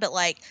driven, but,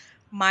 like,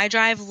 my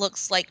drive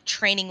looks like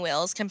training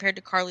wheels compared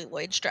to Carly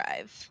Lloyd's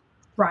drive.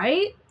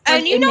 Right?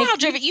 And you know how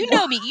driven, you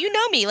know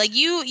me, like,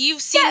 you've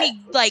seen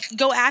me, like,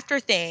 go after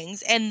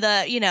things, and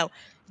the,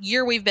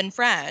 year we've been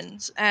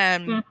friends.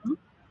 And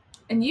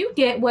you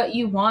get what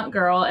you want,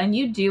 girl, and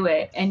you do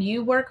it, and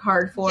you work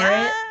hard for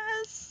it.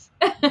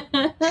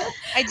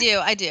 I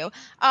do.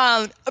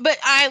 But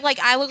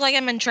I look like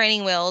I'm in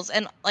training wheels,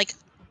 and, like,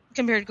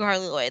 compared to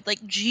Carly Lloyd,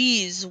 like,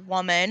 geez,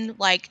 woman,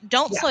 like,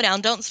 don't slow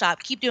down, don't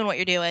stop, keep doing what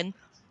you're doing.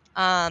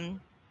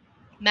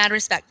 Mad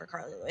respect for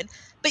Carly Lloyd.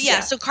 But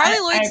so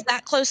Carly Lloyd's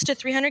that close to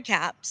 300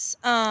 caps.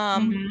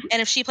 And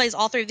if she plays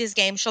all 3 of these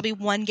games, she'll be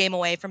 1 game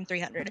away from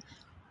 300.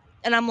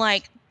 And I'm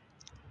like,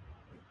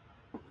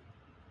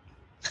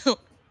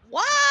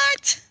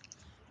 what?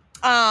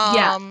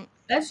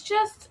 That's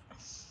just,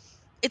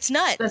 it's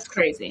nuts. That's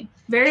crazy.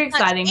 Very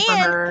exciting for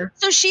her.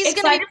 So she's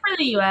excited for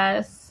the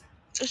U.S.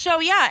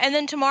 So and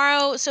then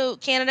tomorrow, so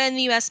Canada and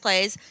the U.S.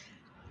 plays.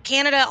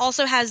 Canada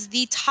also has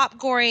the top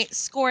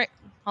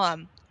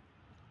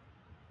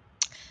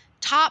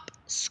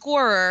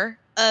scorer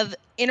of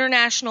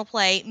international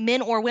play,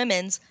 men or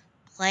women's,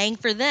 playing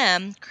for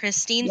them,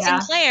 Christine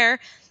Sinclair.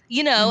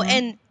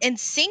 And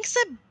Sink's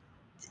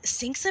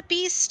a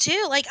beast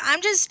too. Like,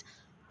 I'm just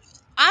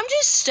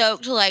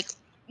stoked to, like,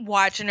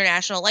 watch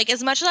international. Like,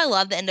 as much as I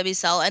love the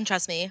NWSL, and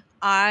trust me,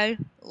 I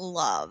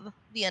love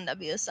the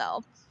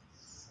NWSL.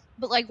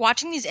 But, like,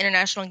 watching these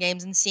international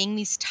games and seeing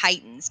these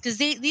titans, because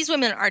these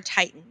women are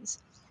titans.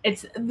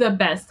 It's the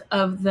best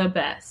of the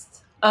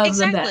best of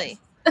the best.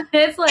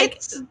 It's, like,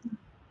 it's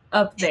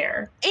up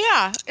there.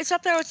 Yeah, it's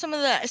up there with some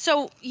of the...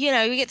 So, we're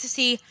going to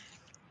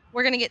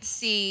get to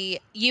see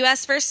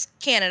U.S. versus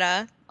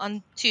Canada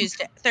on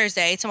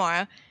Thursday,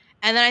 tomorrow.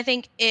 And then I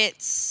think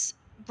it's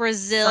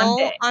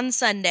Brazil on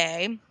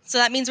Sunday. So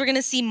that means we're going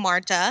to see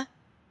Marta.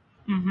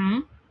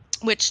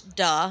 Which,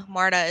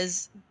 Marta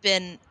has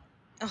been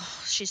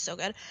Oh, she's so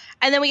good.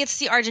 And then we get to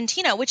see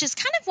Argentina, which is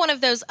kind of one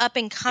of those up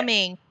and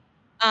coming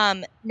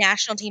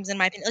national teams in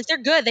my opinion. Like they're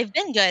good. They've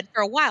been good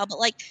for a while, but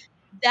like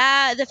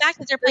the fact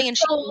that they're They're playing in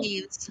She still,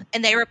 Believes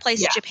and they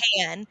replaced yeah.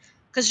 Japan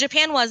because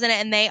Japan wasn't it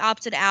and they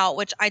opted out,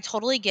 which I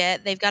totally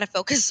get. They've got to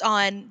focus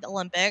on the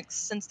Olympics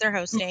since they're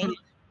hosting.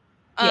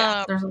 Mm-hmm.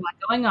 Yeah, there's a lot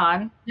going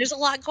on. There's a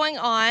lot going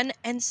on,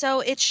 and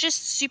so it's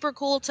just super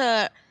cool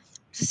to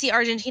see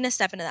Argentina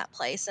step into that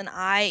place. And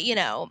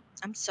I'm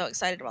so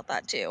excited about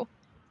that too.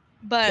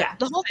 But Yeah,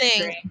 the whole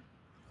thing, agree.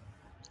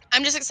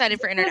 I'm just excited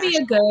for It's going to be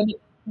international.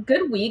 a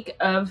good week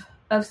of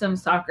some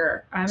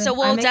soccer. So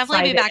we'll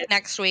definitely excited. be back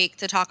next week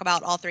to talk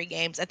about all 3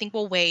 games. I think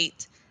we'll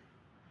wait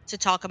to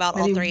talk about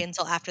all 3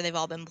 until after they've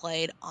all been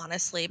played,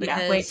 honestly.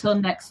 Because wait till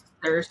next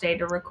Thursday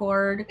to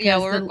record. Yeah,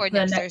 we'll record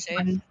next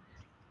Thursday.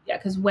 Yeah,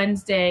 because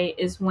Wednesday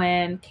is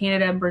when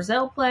Canada and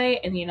Brazil play,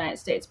 and the United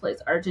States plays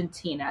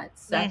Argentina at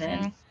 7.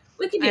 Mm-hmm.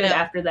 We could do it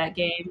after that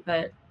game,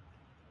 but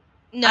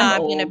no,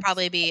 I'm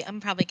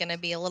probably gonna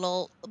be a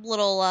little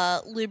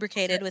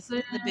lubricated with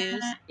the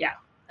booze. Yeah,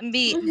 and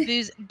be I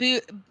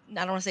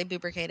don't want to say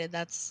lubricated.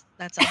 That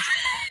sounds.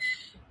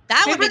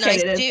 That would be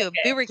nice too.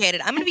 Okay.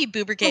 Lubricated. I'm gonna be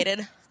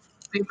lubricated.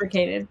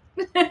 Lubricated.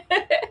 I'm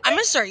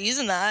gonna start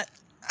using that.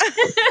 I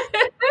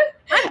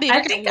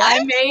think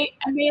I may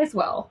as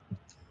well.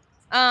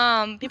 People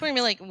are gonna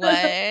be like, what?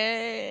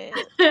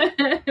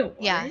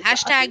 Yeah,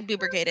 hashtag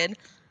lubricated.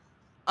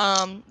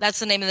 That's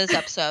the name of this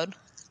episode.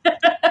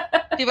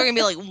 People are gonna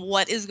be like,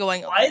 what is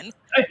going on?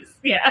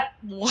 Yeah.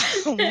 What?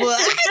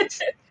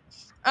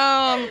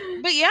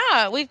 But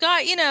yeah, we've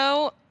got,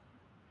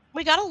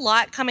 we got a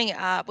lot coming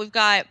up. We've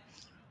got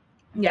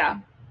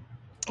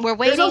we're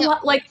waiting. There's a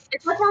lot,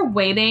 it's like we're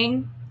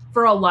waiting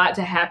for a lot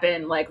to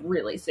happen like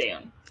really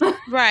soon.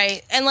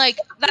 Right. And like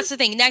that's the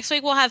thing. Next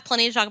week we'll have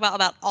plenty to talk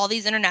about all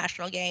these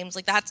international games.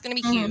 Like that's gonna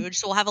be huge.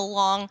 So we'll have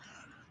a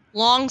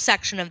long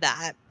section of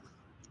that.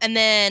 And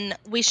then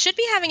we should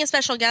be having a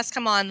special guest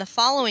come on the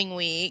following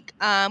week.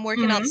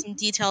 Working out some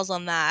details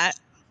on that.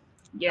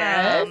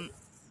 Yes.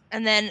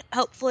 And then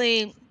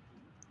hopefully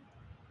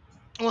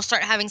we'll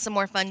start having some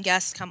more fun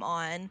guests come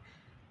on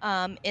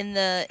in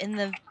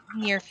the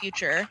near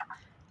future.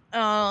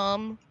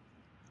 But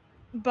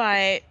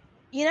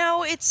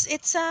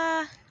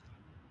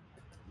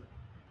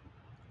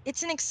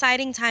it's an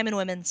exciting time in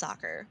women's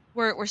soccer.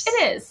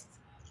 It is.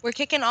 We're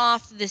kicking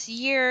off this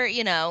year.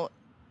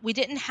 We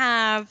didn't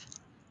have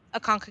a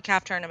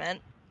CONCACAF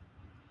tournament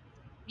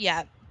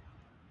yet.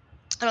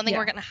 I don't think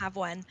we're gonna have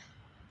one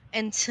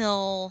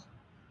until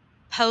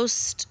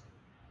post.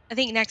 I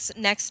think this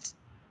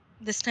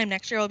time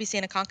next year we'll be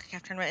seeing a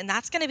CONCACAF tournament, and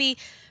that's going to be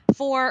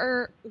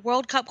for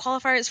World Cup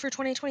qualifiers for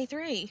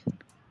 2023.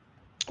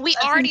 We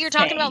already are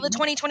talking about the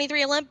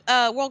 2023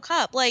 World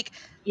Cup. Like,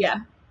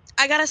 yeah,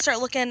 I got to start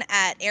looking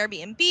at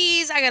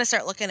Airbnbs. I got to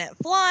start looking at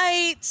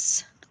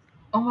flights.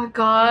 Oh my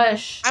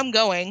gosh, I'm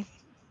going.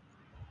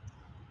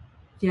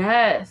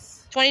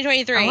 Yes,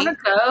 2023. I want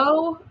to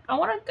go.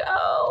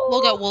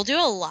 We'll go. We'll do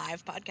a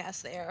live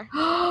podcast there.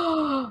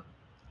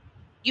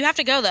 You have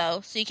to go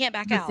though, so you can't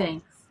back out.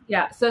 Thanks.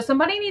 Yeah, so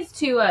somebody needs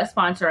to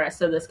sponsor us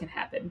so this can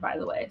happen, by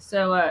the way.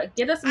 So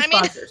get us some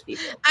sponsors,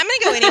 people. I'm going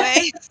to go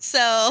anyway,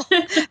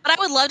 but I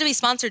would love to be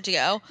sponsored to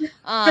go.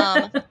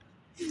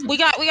 We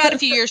got a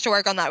few years to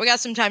work on that. We got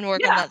some time to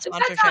work on that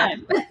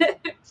sponsorship.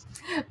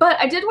 But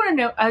I did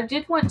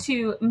want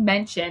to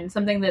mention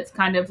something that's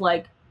kind of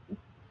like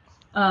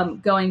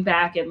going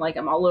back and like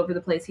I'm all over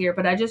the place here,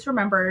 but I just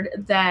remembered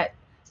that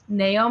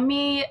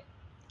Naomi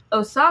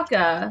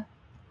Osaka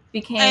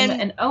became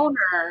an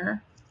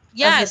owner of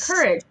the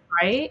Courage,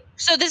 right?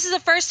 So this is the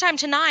first time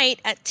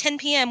tonight at 10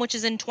 p.m., which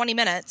is in 20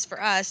 minutes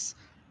for us.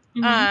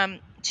 2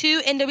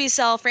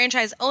 NWSL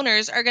franchise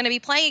owners are going to be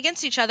playing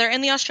against each other in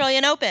the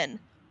Australian Open.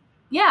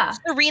 Yeah.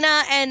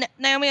 Serena and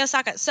Naomi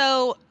Osaka.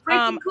 So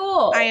freaking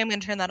cool. I am going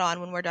to turn that on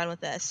when we're done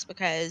with this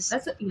because... I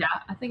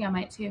think I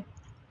might too.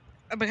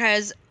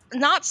 Because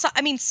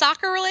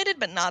soccer related,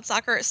 but not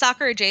soccer.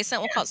 Soccer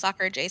adjacent. We'll call it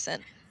soccer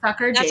adjacent.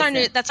 Soccer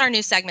adjacent. That's our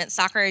new segment,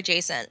 soccer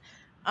adjacent.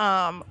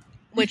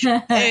 Which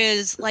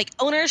is like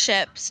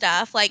ownership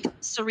stuff, like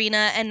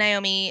Serena and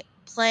Naomi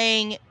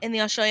playing in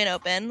the Australian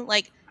Open.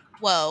 Like,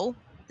 whoa,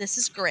 this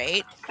is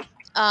great.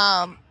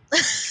 And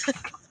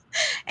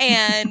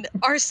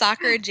our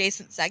soccer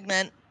adjacent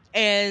segment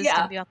is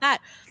going to be about that.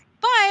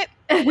 But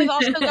we've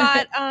also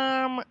got,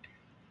 that's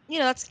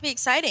going to be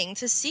exciting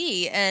to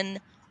see. And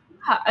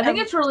I think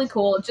it's really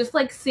cool. Just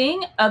like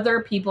seeing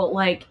other people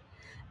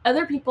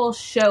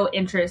show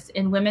interest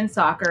in women's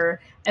soccer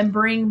and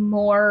bring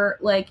more,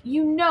 like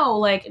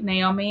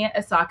Naomi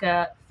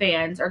Osaka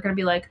fans are going to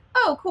be like,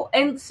 oh, cool.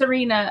 And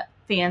Serena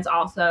fans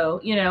also,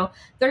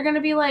 they're going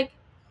to be like,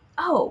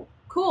 oh,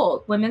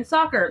 cool. Women's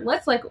soccer.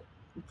 Let's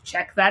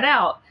check that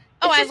out.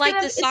 I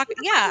like this soccer.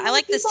 Yeah. I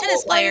like this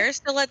tennis player.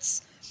 So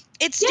it's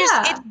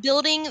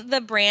building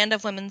the brand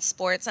of women's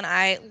sports. And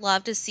I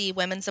love to see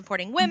women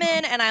supporting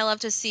women. And I love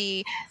to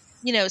see,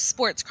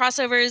 sports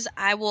crossovers.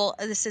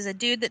 This is a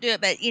dude that do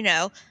it, but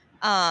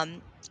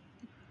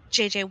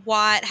JJ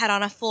Watt had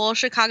on a full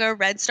Chicago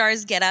Red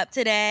Stars get up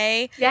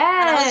today.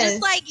 Yes. And I was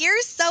just like,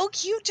 you're so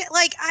cute.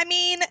 Like, I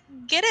mean,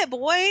 get it,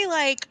 boy.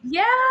 Like,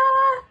 yeah.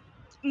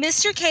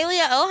 Mr.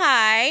 Kalia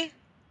Ohai.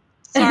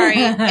 Sorry,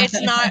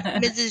 it's not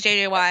Mrs.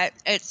 JJ Watt.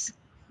 It's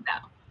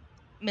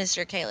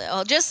Mr.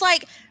 Kalia. Just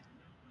like,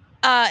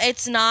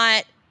 it's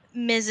not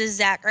Mrs.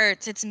 Zach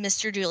Ertz. It's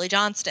Mr. Julie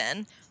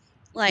Johnston.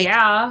 Like,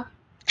 yeah.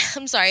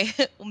 I'm sorry,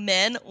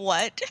 men.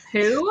 What?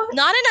 Who?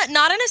 Not in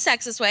a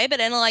sexist way, but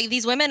in a, like,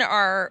 these women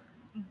are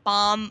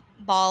bomb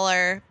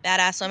baller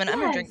badass women. Yes.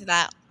 I'm gonna drink to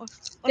that.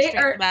 They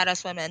are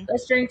badass women.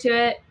 Let's drink to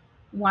it.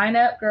 Wine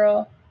up,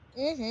 girl.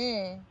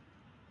 Mm-hmm.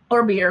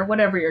 Or beer,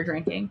 whatever you're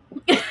drinking.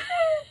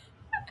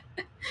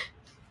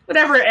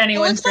 Whatever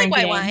anyone's drinking. It looks like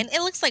white wine.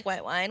 It looks like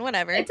white wine.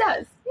 Whatever. It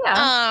does.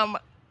 Yeah.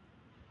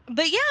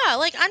 But yeah,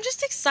 like, I'm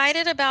just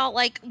excited about,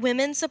 like,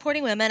 women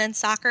supporting women and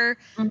soccer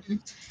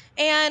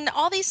and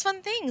all these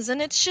fun things.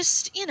 And it's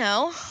just, you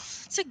know,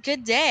 it's a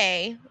good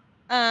day.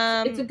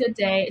 It's a good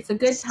day. It's a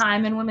good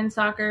time in women's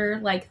soccer.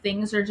 Like,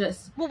 things are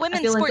just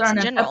women's sports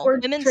in general.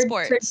 Women's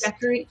sports.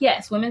 Trajectory.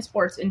 Yes, women's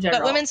sports in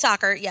general. But women's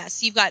soccer,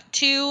 yes, you've got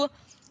two,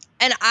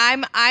 and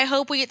I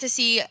hope we get to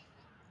see,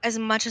 as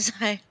much as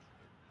I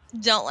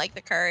don't like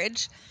the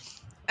Courage,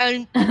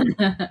 and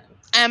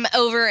I'm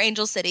over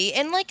Angel City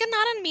in, like,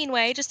 not in a mean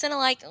way, just in a,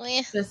 like,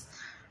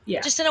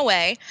 just in a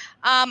way.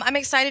 I'm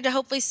excited to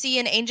hopefully see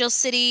an Angel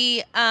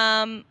City,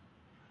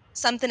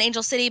 something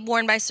Angel City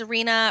born by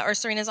Serena or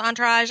Serena's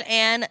entourage,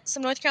 and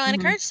some North Carolina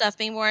Courage stuff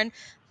being born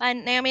by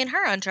Naomi and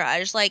her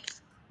entourage. Like,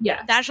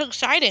 yeah, that's so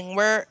exciting.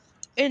 We're,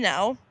 you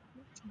know,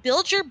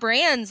 build your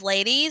brands,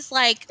 ladies.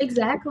 Like,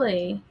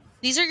 exactly.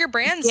 These are your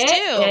brands Get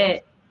too.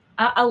 It.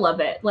 I love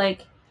it.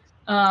 Like,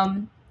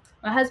 my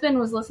husband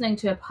was listening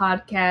to a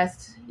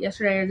podcast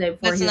yesterday or the day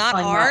before. That's he was not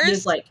talking ours? about, he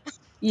was like,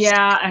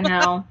 yeah, I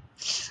know.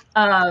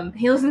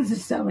 He listens to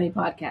so many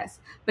podcasts,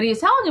 but he was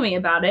telling me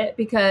about it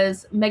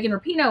because Megan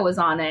Rapinoe was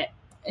on it,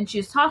 and she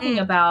was talking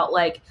about,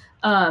 like,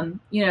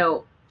 you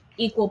know,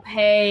 equal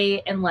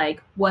pay and,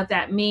 like, what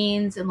that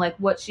means and, like,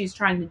 what she's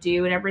trying to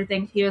do and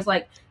everything. He was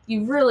like,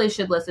 you really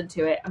should listen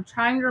to it. I'm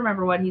trying to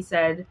remember what he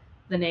said.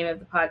 The name of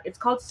the pod. It's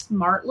called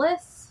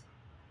Smartless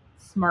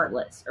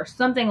or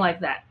something like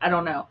that. I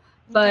don't know,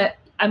 but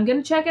I'm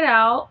gonna check it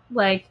out.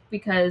 Like,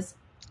 because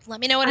let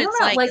me know what it's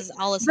like.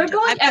 I'll listen. They're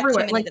going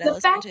everywhere. Like, the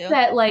fact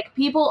that, like,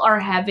 people are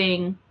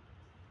having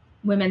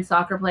women's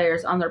soccer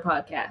players on their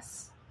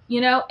podcasts, you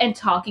know, and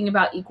talking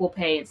about equal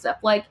pay and stuff.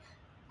 Like,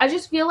 I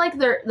just feel like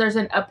there's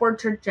an upward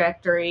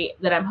trajectory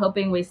that I'm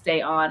hoping we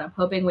stay on. I'm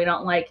hoping we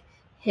don't, like,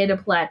 hit a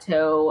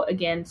plateau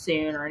again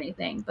soon or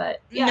anything.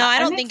 But yeah, no, I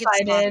don't think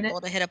it's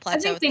possible to hit a plateau.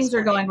 I think things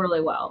are going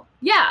really well.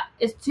 Yeah,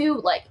 it's too,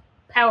 like,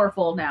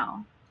 powerful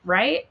now,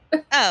 right?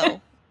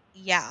 Oh,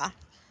 yeah.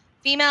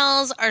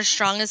 Females are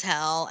strong as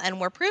hell, and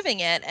we're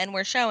proving it, and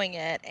we're showing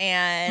it,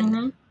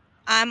 and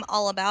I'm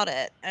all about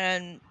it.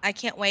 And I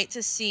can't wait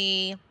to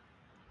see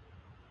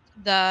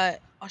the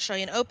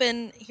Australian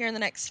Open here in the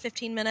next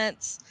 15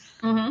 minutes.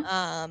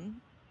 I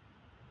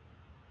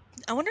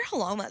wonder how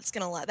long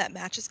that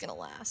match is gonna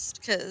last,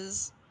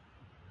 because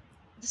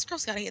this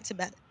girl's got to get to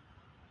bed.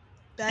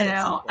 I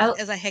know.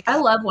 As I hiccup. I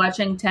love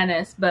watching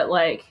tennis, but,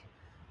 like,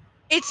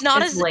 it's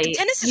not as late.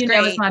 Tennis is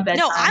great. It's my bedtime.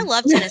 No, I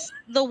love tennis.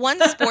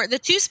 The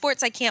two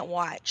sports I can't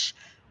watch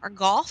are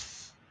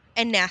golf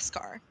and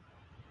NASCAR.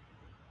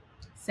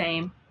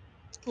 Same.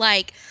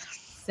 Like,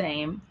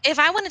 same. If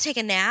I want to take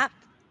a nap,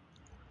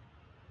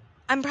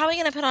 I'm probably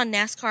gonna put on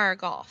NASCAR or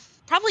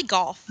golf. Probably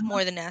golf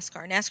more than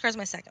NASCAR. NASCAR is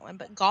my second one,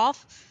 but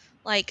golf,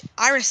 like,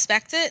 I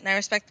respect it and I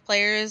respect the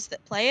players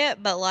that play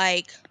it, but,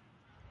 like,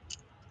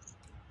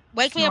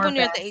 wake me up when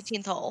you're at the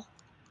 18th hole.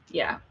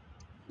 Yeah.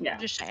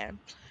 Just saying.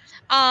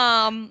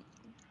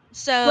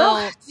 So,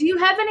 well, do you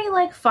have any,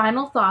 like,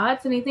 final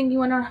thoughts? Anything you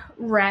want to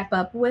wrap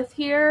up with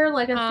here?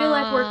 Like, I feel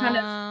like we're kind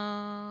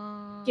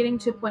of getting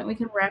to a point we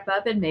can wrap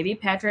up, and maybe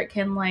Patrick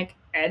can, like,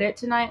 edit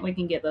tonight and we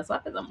can get this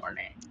up in the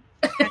morning.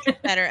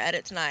 Patrick better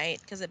edit tonight,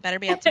 because it better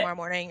be up tomorrow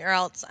morning, or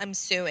else I'm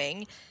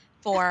suing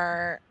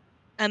for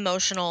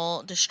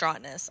emotional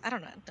distraughtness. I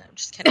don't know. No, I'm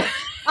just kidding.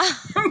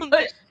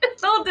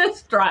 Emotional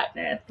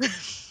distraughtness.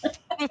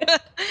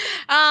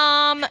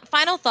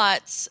 Final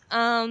thoughts.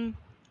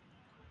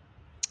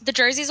 The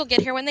jerseys will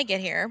get here when they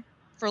get here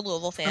for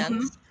Louisville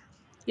fans.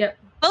 Yep.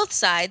 Both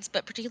sides,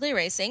 but particularly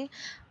racing.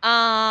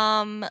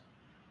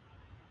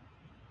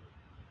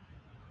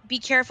 Be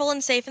careful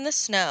and safe in the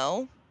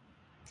snow.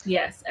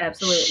 Yes,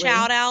 absolutely.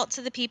 Shout out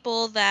to the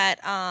people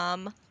that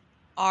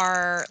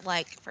are,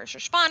 like, first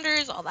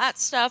responders, all that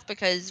stuff,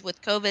 because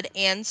with COVID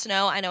and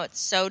snow, I know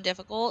it's so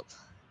difficult.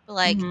 But,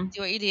 like, do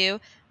what you do.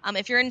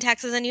 If you're in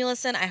Texas and you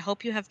listen, I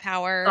hope you have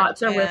power.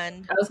 Thoughts are with.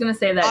 I was going to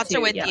say that thoughts too.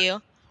 Thoughts are with you.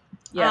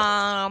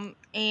 Yes.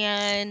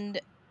 And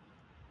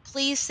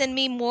please send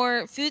me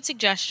more food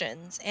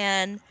suggestions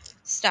and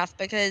stuff,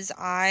 because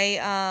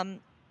I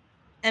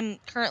am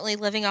currently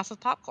living off of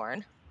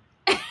popcorn.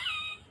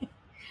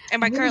 And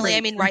by currently,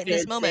 I mean right in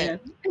this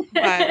moment.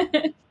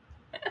 But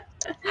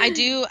I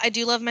do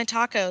love my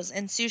tacos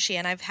and sushi,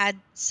 and I've had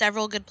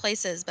several good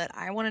places, but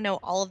I want to know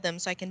all of them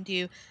so I can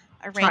do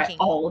a ranking.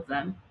 Try all of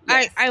them.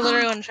 Yes. I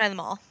literally want to try them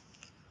all.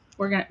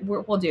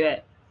 We'll do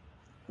it.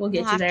 We'll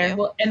get you there.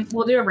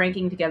 We'll do a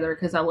ranking together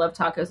because I love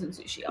tacos and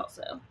sushi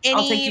also.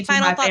 I'll take you to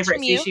my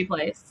favorite sushi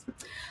place.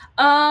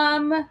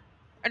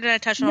 Or did I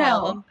touch on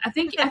all of them? I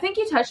think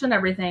you touched on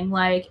everything.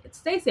 Like,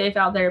 stay safe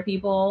out there,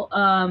 people.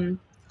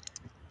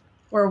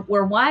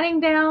 We're winding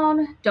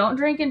down. Don't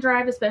drink and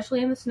drive,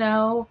 especially in the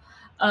snow.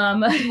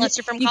 Unless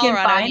you're from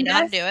Colorado, you know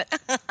how to do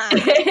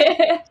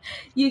it.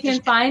 You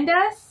can find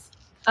us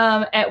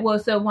at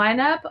Woso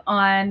Wineup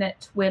on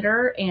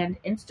Twitter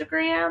and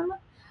Instagram.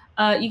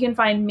 You can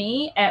find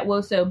me at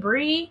Woso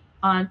Bree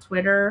on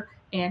Twitter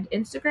and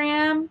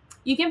Instagram.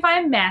 You can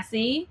find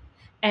Massey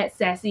at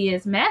Sassy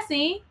is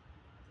Massey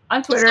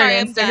on Twitter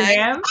and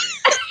Instagram.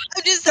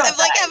 I'm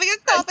like having a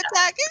cough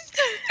attack.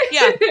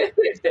 Yeah.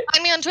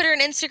 Find me on Twitter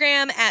and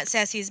Instagram at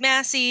Sassy's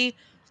Massey.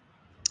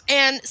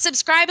 And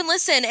subscribe and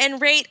listen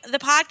and rate the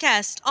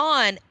podcast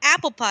on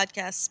Apple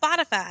Podcasts,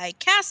 Spotify,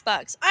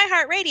 CastBox,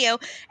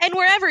 iHeartRadio, and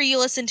wherever you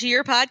listen to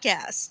your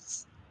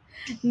podcasts.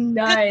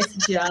 Nice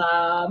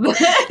job.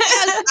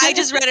 Yes, I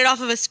just read it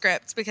off of a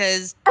script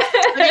because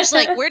I'm just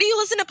like, where do you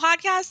listen to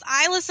podcasts?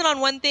 I listen on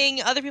one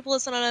thing, other people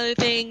listen on other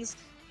things.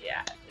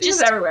 Yeah,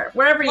 just everywhere,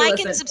 wherever you listen.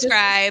 Like and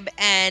subscribe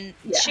and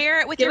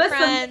share it with your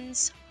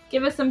friends.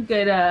 Give us some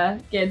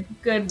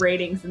good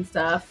ratings and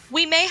stuff.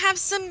 We may have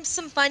some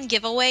fun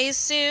giveaways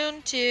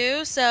soon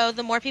too. So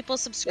the more people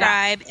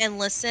subscribe and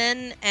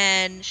listen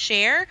and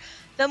share,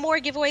 the more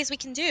giveaways we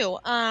can do.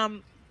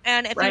 And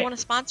if you want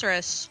to sponsor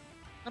us,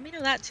 let me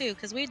know that too,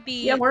 because we'd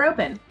be. Yeah, we're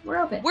open.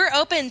 We're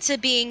open to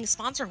being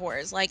sponsor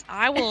whores. Like,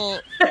 I will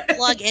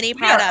plug any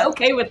product. We are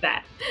okay with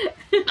that.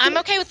 I'm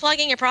okay with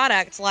plugging your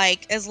product,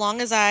 like, as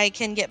long as I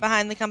can get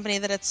behind the company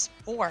that it's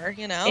for.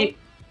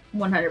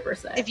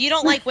 100%. If you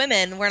don't like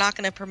women, we're not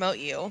going to promote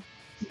you.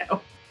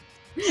 No.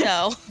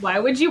 So why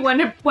would you want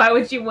to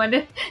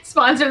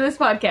sponsor this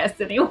podcast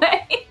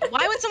anyway?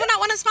 Why would someone not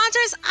want to sponsor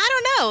us? I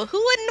don't know.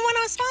 Who wouldn't want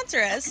to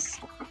sponsor us?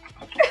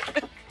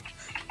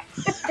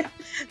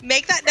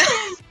 Make that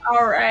note.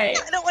 All right.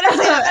 I don't want to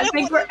say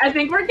that. I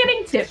think we're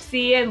getting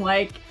tipsy and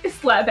like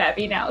slap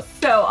happy now.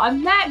 So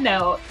on that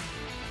note,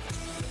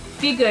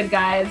 be good,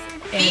 guys.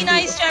 Be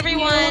nice to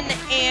everyone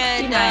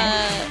and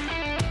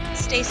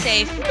stay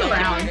safe. Be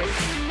around.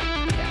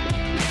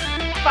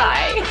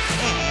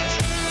 Bye.